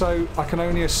him, so I can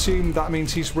only assume that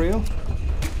means he's real.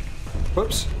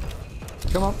 Whoops.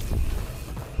 Come on.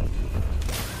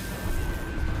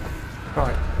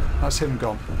 Right, that's him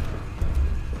gone.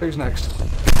 Who's next?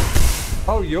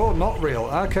 Oh, you're not real.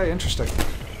 Okay, interesting.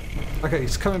 Okay,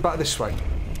 he's coming back this way.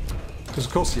 Because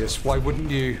of course he is. Why wouldn't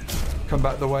you come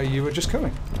back the way you were just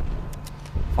coming?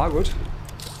 I would.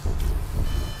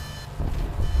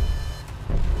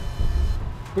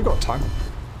 We've got time.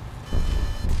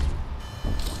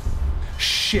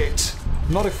 Shit!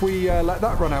 Not if we let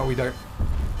that run out, we don't.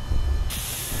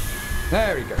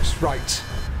 There he goes. Right.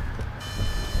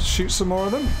 Shoot some more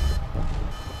of them.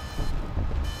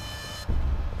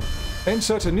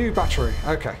 Insert a new battery.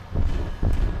 Okay.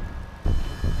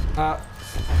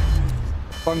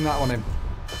 Bung that one in.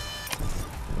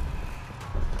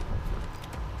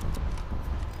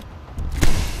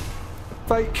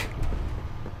 Fake.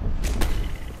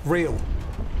 Real.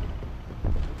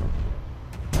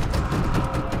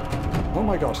 Oh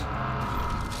my god.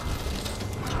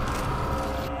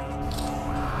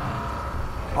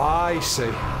 I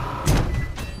see.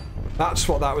 That's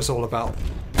what that was all about.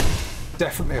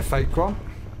 Definitely a fake one.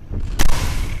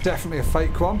 Definitely a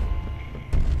fake one.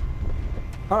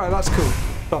 Alright, that's cool.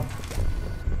 Done.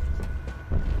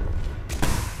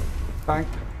 Bang.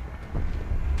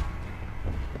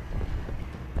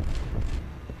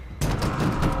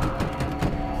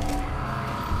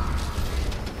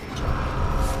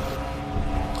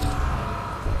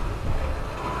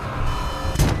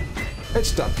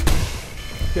 It's done.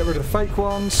 Get rid of the fake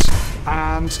ones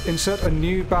and insert a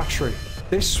new battery.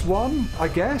 This one, I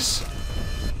guess.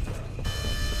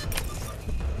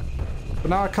 But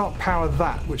now I can't power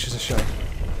that, which is a shame.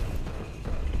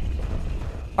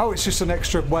 Oh, it's just an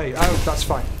extra way. Oh, that's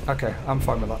fine. Okay, I'm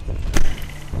fine with that.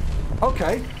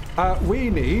 Okay, we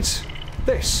need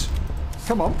this.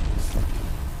 Come on.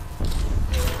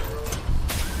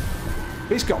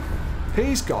 He's gone.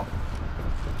 He's gone.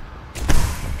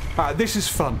 This is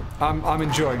fun. I'm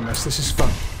enjoying this. This is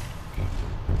fun.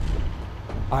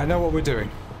 I know what we're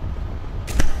doing.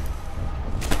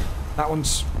 That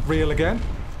one's real again.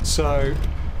 So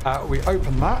we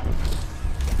open that.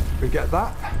 We get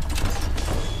that.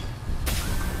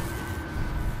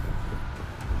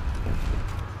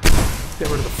 Get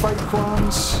rid of the fake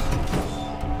ones.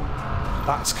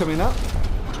 That's coming up.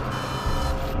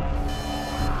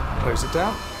 Close it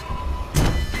down.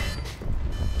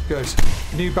 Good.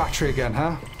 New battery again,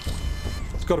 huh?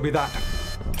 It's got to be that.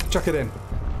 Chuck it in.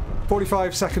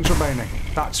 45 seconds remaining.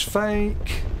 That's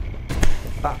fake.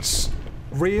 That's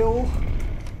real.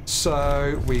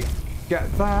 So we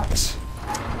get that.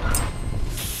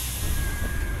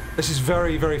 This is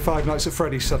very, very Five Nights at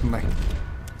Freddy's suddenly.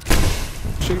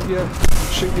 Shoot you.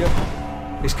 Shoot you.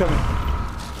 He's coming.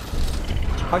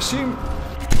 I assume...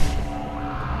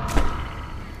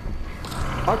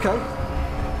 Okay.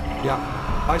 Yeah.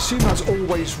 I assume that's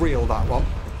always real, that one.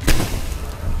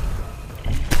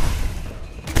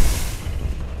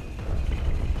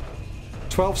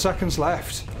 "12 seconds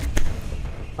left.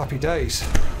 Happy days.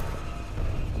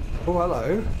 Oh,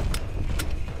 hello.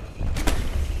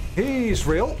 He's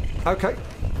real. Okay.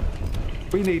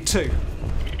 We need 2.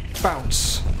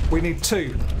 Bounce. We need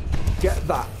 2. Get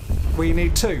that. We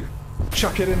need 2.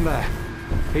 Chuck it in there.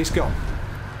 He's gone.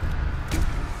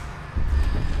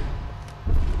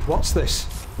 What's this?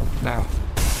 Now.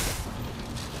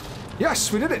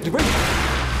 Yes, we did it, did we?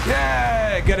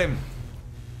 Yeah, get him.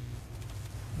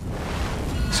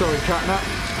 Sorry, Catnap.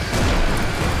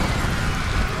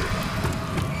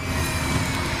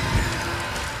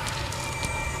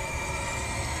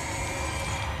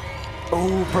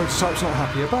 Oh, Prototype's not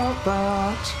happy about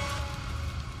that.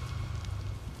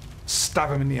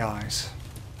 Stab him in the eyes.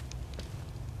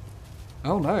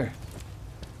 Oh no.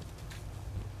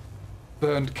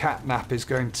 Burned Catnap is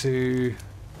going to...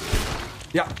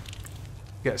 Yeah.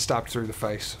 Get stabbed through the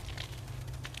face.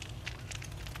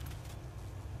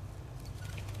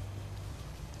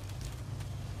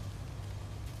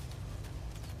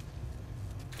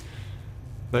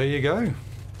 There you go. It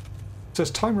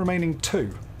says time remaining 2.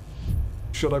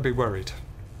 Should I be worried?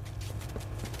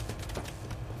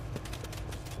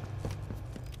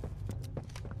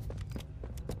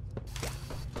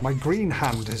 My green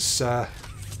hand has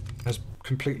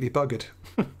completely buggered.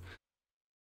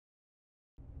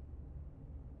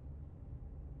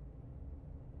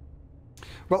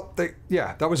 Well,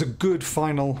 yeah, that was a good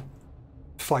final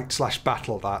fight /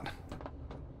 battle. That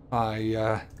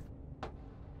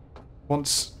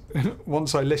once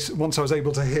I was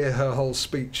able to hear her whole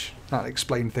speech, that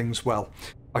explained things well.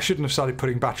 I shouldn't have started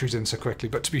putting batteries in so quickly,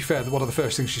 but to be fair, one of the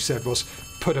first things she said was,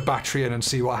 "Put a battery in and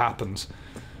see what happens."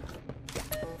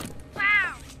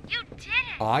 Wow, you did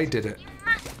it! I did it. You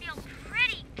must feel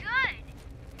pretty good.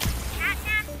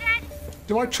 Catnap said,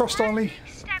 Do I trust Ollie? "One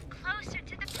big step closer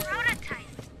to the prototype.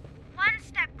 One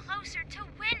step closer to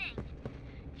winning.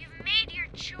 You've made your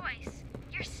choice.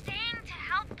 You're staying to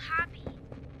help Poppy.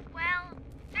 Well,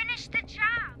 finish the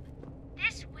job.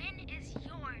 This win is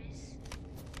yours."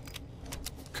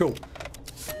 Cool.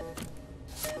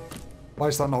 Why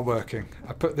is that not working?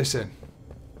 I put this in.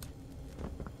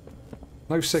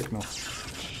 No signal.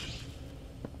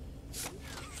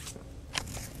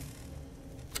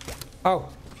 Oh,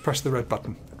 press the red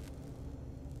button.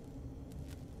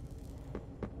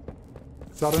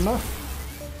 Is that enough?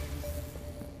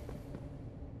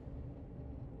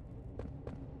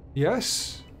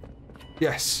 Yes?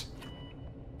 Yes.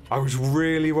 I was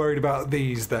really worried about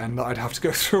these then, that I'd have to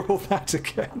go through all that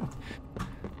again.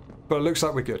 But it looks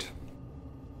like we're good.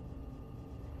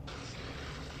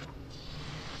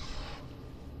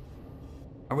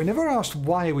 And we never asked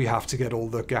why we have to get all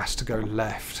the gas to go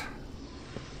left.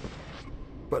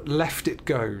 But left it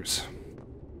goes.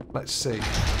 Let's see.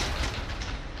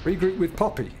 Regroup with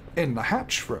Poppy in the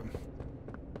hatch room.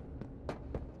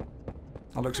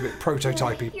 That looks a bit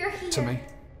prototypey to me.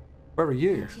 Where are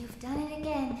you? You've done it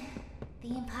again. The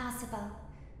impossible.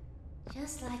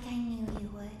 Just like I knew you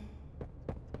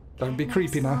would. Don't be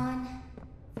creepy now.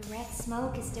 The red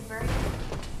smoke is diverted.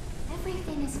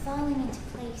 Everything is falling into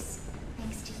place,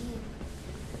 thanks to you.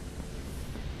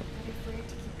 But if we're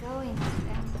to keep going,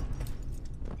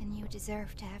 then you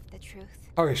deserve to have the truth.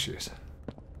 Oh, issues.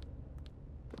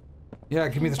 Yeah,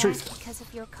 give me the truth. Because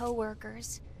of your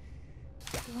co-workers.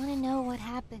 You want to know what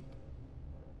happened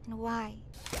and why.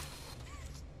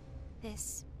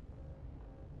 This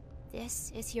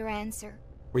is your answer.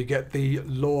 We get the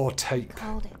lore tape.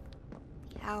 Called it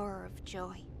the Hour of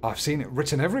Joy. I've seen it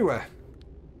written everywhere.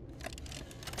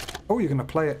 Oh, you're going to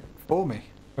play it for me.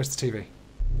 Where's the TV?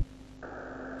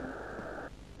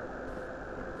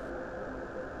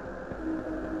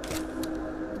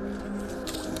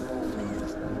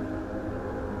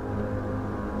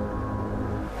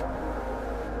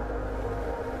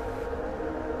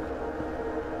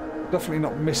 Definitely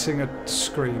not missing a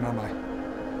screen, am I?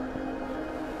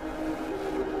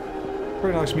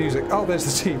 Very nice music. Oh, there's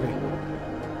the TV.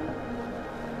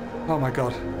 Oh my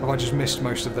god, have I just missed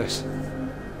most of this?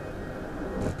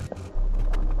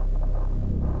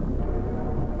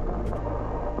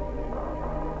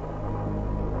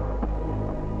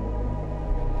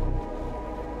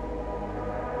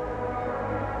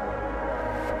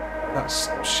 That's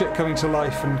shit coming to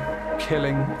life and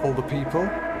killing all the people.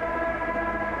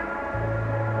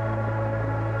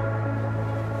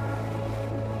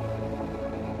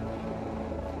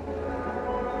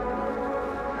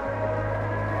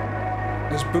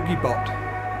 There's Boogie Bot,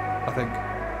 I think.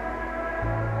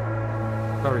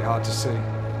 Very hard to see.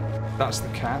 That's the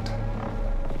cat.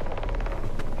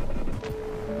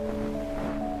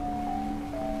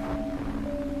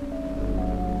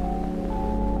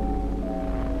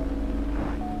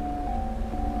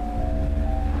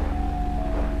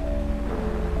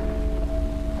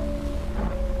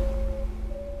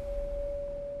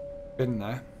 Been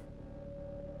there.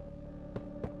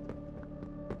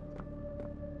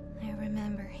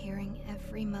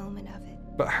 Every moment of it.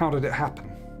 But how did it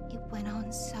happen? It went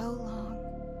on so long.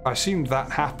 I assumed that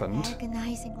happened.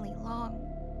 Agonizingly long.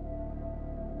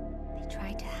 They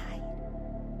tried to hide,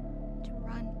 to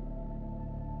run,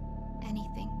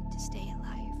 anything to stay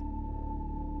alive.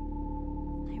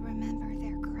 I remember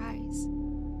their cries.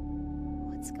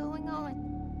 What's going on?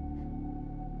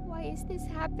 Why is this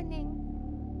happening?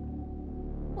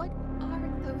 What are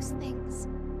those things?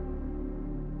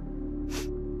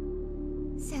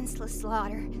 Senseless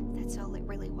slaughter, that's all it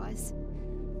really was.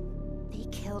 They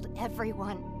killed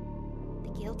everyone.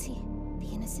 The guilty, the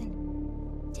innocent,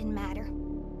 didn't matter.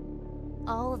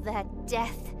 All of that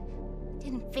death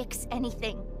didn't fix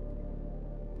anything.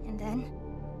 And then,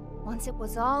 once it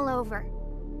was all over,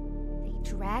 they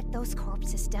dragged those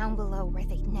corpses down below where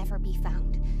they'd never be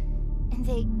found. And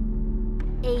they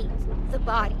ate the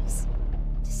bodies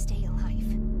to stay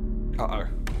alive. Uh-oh.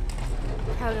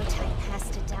 The prototype has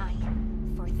to die.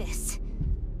 For this.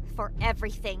 For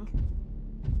everything.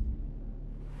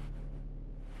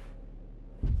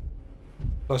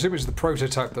 I assume it was the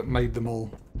prototype that made them all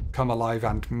come alive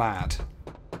and mad.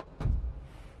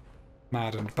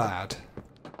 Mad and bad.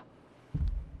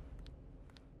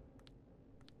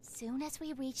 Soon as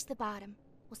we reach the bottom,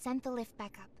 we'll send the lift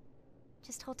back up.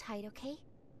 Just hold tight, okay?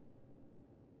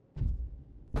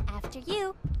 After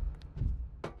you.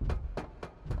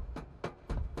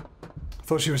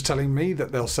 I thought she was telling me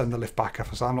that they'll send the lift back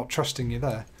up, so I'm not trusting you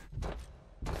there.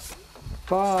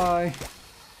 Bye.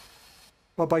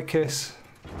 Bye-bye, kiss.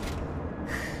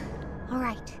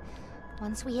 Alright.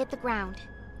 Once we hit the ground,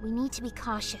 we need to be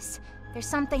cautious. There's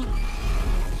something...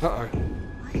 Uh-oh.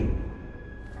 What?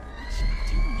 What's she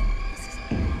doing? This is...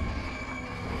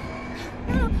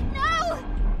 No! No!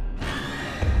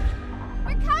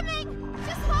 We're coming!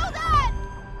 Just hold on!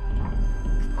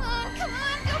 Come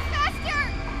on, go faster!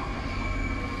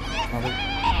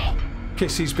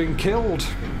 Kissy's been killed.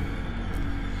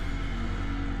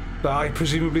 By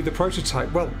presumably the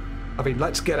prototype. Well, I mean,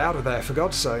 let's get out of there, for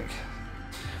God's sake.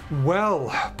 Well,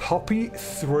 Poppy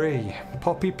 3.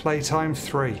 Poppy Playtime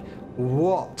 3.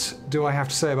 What do I have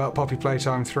to say about Poppy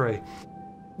Playtime 3?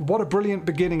 What a brilliant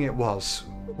beginning it was.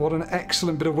 What an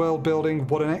excellent bit of world building.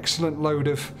 What an excellent load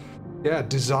of, yeah,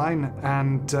 design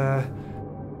and,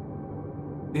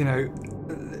 you know,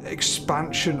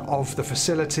 expansion of the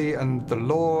facility and the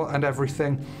lore and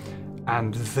everything.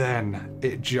 And then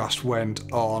it just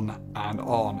went on and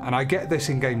on. And I get this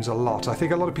in games a lot. I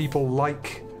think a lot of people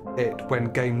like it when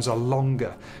games are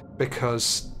longer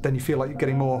because then you feel like you're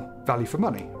getting more value for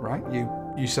money, right?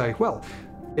 You say, well,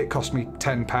 it cost me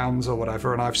 £10 or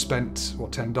whatever, and I've spent, or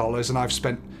 $10, and I've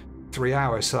spent 3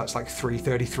 hours, so that's like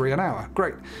 $3.33 an hour.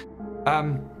 Great.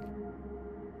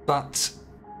 But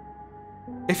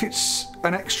if it's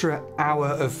an extra hour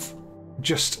of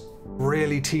just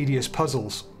really tedious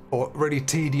puzzles or really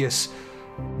tedious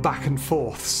back and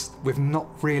forths with not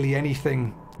really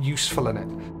anything useful in it,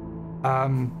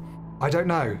 I don't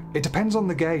know. It depends on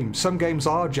the game. Some games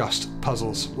are just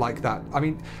puzzles like that. I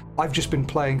mean, I've just been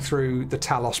playing through the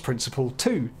Talos Principle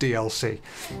 2 DLC,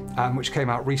 which came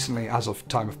out recently as of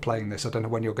time of playing this. I don't know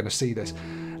when you're going to see this.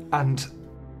 And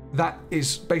that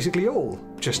is basically all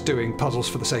just doing puzzles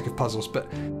for the sake of puzzles.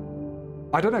 But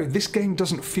I don't know, this game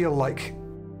doesn't feel like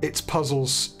its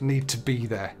puzzles need to be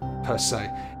there, per se.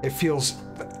 It feels,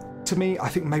 to me, I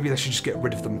think maybe they should just get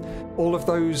rid of them. All of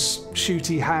those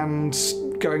shooty hands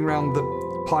going around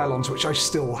the pylons, which I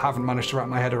still haven't managed to wrap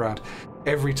my head around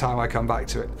every time I come back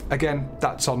to it. Again,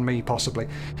 that's on me, possibly.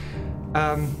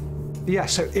 Yeah,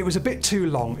 so it was a bit too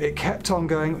long. It kept on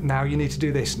going, now you need to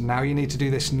do this, now you need to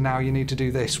do this, now you need to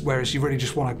do this, whereas you really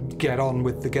just want to get on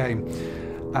with the game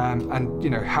and, you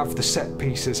know, have the set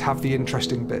pieces, have the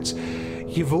interesting bits.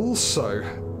 You've also...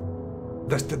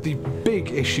 The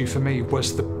big issue for me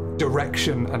was the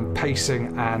direction and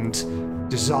pacing and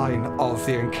design of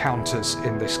the encounters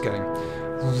in this game.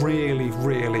 Really,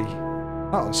 really...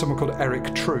 Oh, someone called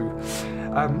Eric True.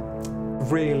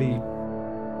 Really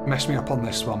messed me up on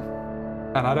this one.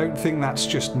 And I don't think that's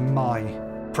just my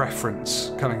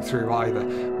preference coming through either.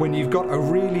 When you've got a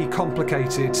really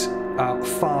complicated,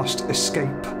 fast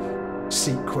escape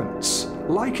sequence,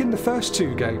 like in the first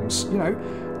two games, you know,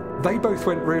 they both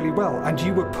went really well, and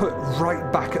you were put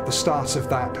right back at the start of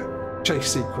that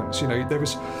chase sequence. You know, there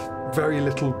was very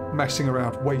little messing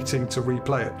around waiting to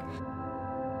replay it.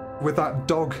 With that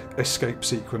dog escape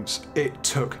sequence, it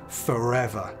took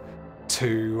forever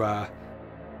to...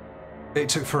 It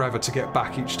took forever to get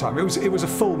back each time. It was a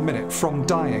full minute from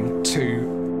dying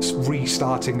to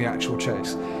restarting the actual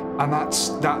chase, and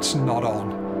that's not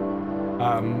on.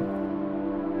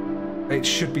 It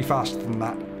should be faster than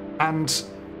that, and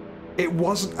it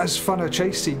wasn't as fun a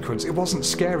chase sequence. It wasn't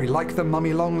scary like the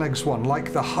Mummy Longlegs one,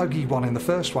 like the Huggy one in the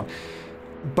first one.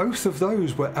 Both of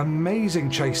those were amazing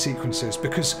chase sequences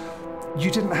because you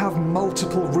didn't have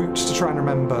multiple routes to try and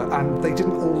remember, and they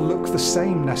didn't all look the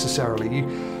same necessarily.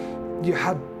 You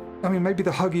had, I mean, maybe the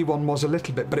Huggy one was a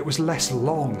little bit, but it was less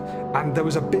long, and there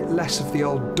was a bit less of the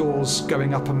old doors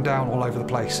going up and down all over the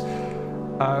place.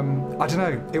 I don't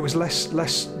know, it was less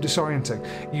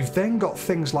disorienting. You've then got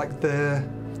things like the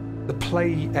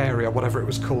play area, whatever it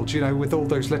was called, you know, with all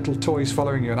those little toys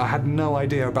following you, and I had no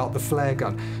idea about the flare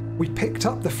gun. We picked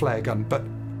up the flare gun, but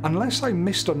unless I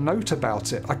missed a note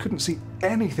about it, I couldn't see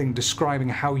anything describing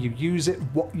how you use it,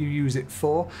 what you use it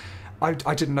for.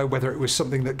 I didn't know whether it was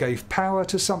something that gave power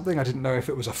to something. I didn't know if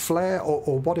it was a flare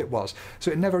or what it was. So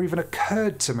it never even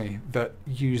occurred to me that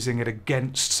using it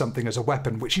against something as a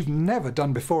weapon, which you've never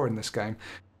done before in this game,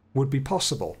 would be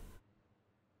possible.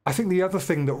 I think the other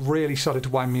thing that really started to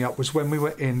wind me up was when we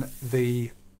were in the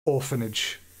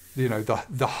orphanage, you know,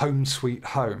 the home sweet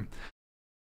home.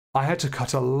 I had to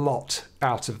cut a lot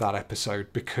out of that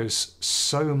episode because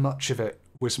so much of it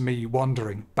was me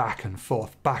wandering back and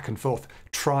forth,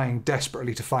 trying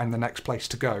desperately to find the next place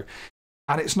to go.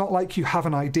 And it's not like you have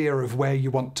an idea of where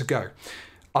you want to go.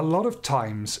 A lot of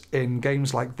times in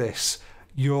games like this,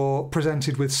 you're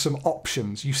presented with some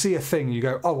options. You see a thing, you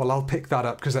go, oh, well, I'll pick that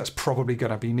up because that's probably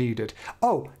going to be needed.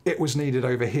 Oh, it was needed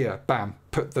over here. Bam,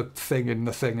 put the thing in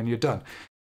the thing and you're done.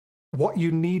 What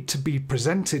you need to be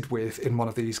presented with in one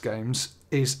of these games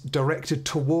is directed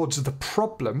towards the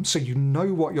problem, so you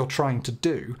know what you're trying to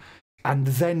do, and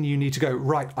then you need to go,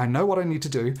 right, I know what I need to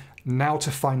do, now to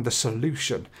find the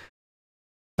solution.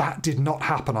 That did not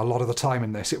happen a lot of the time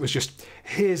in this. It was just,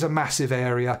 here's a massive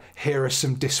area, here are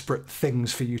some disparate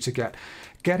things for you to get.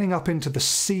 Getting up into the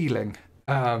ceiling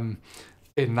in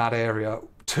that area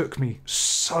took me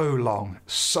so long,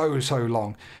 so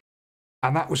long.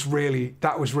 And that was really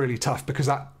tough because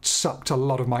that sucked a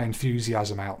lot of my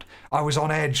enthusiasm out. I was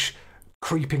on edge,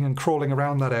 creeping and crawling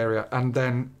around that area, and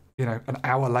then, you know, an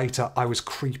hour later, I was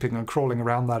creeping and crawling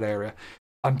around that area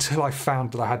until I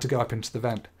found that I had to go up into the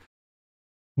vent.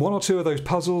 One or two of those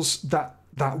puzzles, that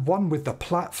one with the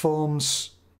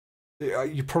platforms,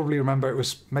 you probably remember it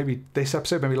was maybe this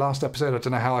episode, maybe last episode. I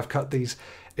don't know how I've cut these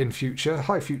in future.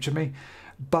 Hi, future me.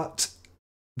 But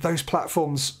those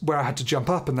platforms where I had to jump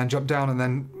up and then jump down and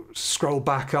then scroll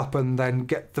back up and then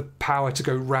get the power to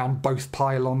go round both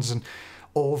pylons and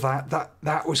all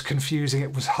that was confusing.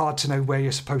 It was hard to know where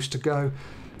you're supposed to go.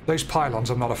 Those pylons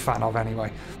I'm not a fan of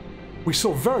anyway. We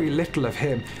saw very little of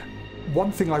him.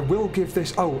 one thing I will give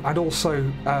this... Oh, and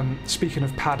also, speaking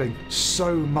of padding,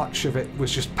 so much of it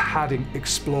was just padding,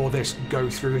 explore this, go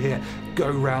through here, go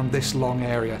around this long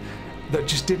area, that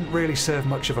just didn't really serve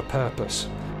much of a purpose.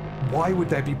 Why would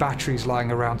there be batteries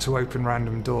lying around to open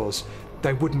random doors?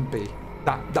 There wouldn't be.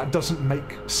 That doesn't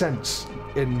make sense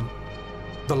in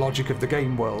the logic of the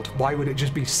game world. Why would it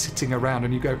just be sitting around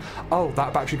and you go, oh,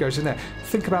 that battery goes in there?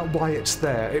 Think about why it's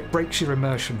there. It breaks your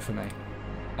immersion for me.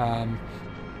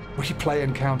 Replay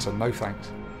encounter, no thanks.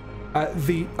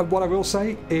 What I will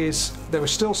say is there are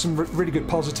still some really good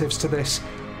positives to this.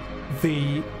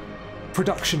 The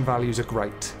production values are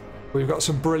great. We've got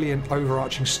some brilliant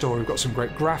overarching story, we've got some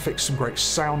great graphics, some great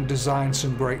sound design,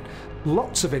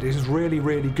 lots of it is really,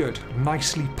 really good,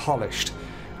 nicely polished,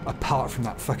 apart from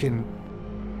that fucking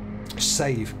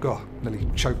save. God, nearly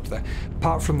choked there.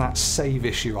 Apart from that save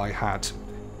issue I had.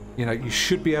 You know, you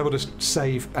should be able to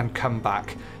save and come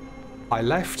back. I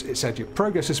left, it said your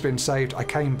progress has been saved, I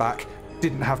came back,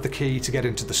 didn't have the key to get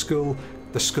into the school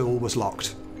was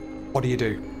locked. What do you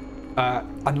do?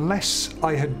 Unless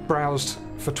I had browsed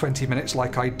for 20 minutes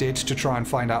like I did to try and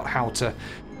find out how to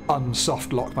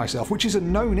unsoft lock myself, which is a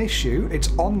known issue,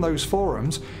 it's on those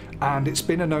forums, and it's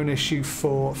been a known issue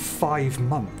for 5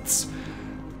 months.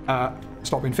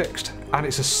 It's not been fixed, and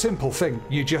it's a simple thing.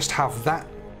 You just have that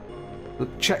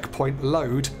checkpoint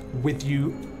load with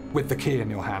the key in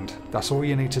your hand. That's all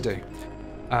you need to do.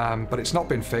 But it's not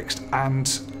been fixed,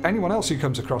 and anyone else who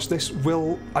comes across this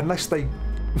will, unless they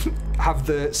have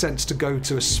the sense to go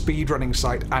to a speedrunning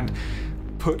site and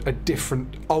put a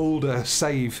different, older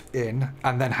save in,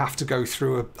 and then have to go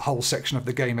through a whole section of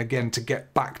the game again to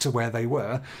get back to where they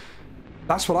were.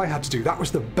 That's what I had to do. That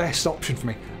was the best option for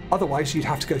me. Otherwise, you'd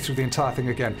have to go through the entire thing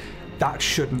again. That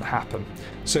shouldn't happen.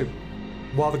 So,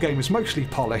 while the game was mostly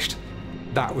polished,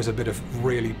 that was a bit of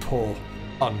really poor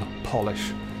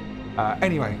unpolish.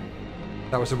 Anyway,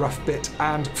 that was a rough bit.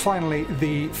 And finally,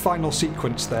 the final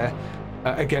sequence there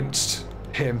against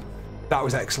him, that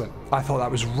was excellent. I thought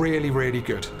that was really, really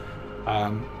good.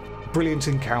 Brilliant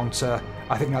encounter.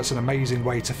 I think that's an amazing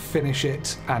way to finish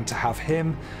it and to have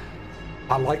him.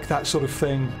 I like that sort of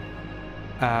thing.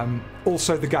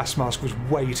 Also, the gas mask was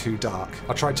way too dark.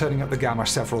 I tried turning up the gamma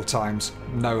several times,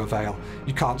 no avail.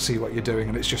 You can't see what you're doing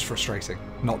and it's just frustrating.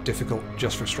 Not difficult,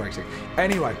 just frustrating.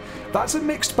 Anyway, that's a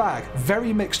mixed bag,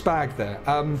 very mixed bag there.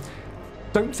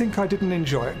 Don't think I didn't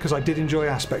enjoy it, because I did enjoy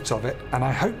aspects of it, and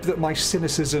I hope that my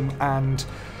cynicism and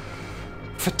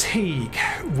fatigue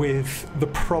with the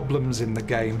problems in the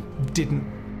game didn't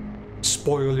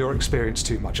spoil your experience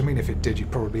too much. I mean, if it did, you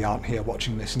probably aren't here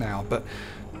watching this now, but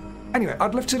anyway,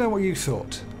 I'd love to know what you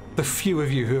thought, the few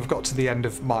of you who have got to the end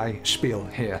of my spiel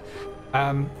here.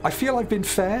 I feel I've been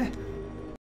fair.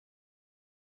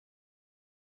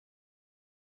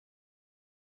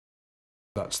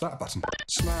 That's that button.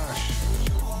 Smash.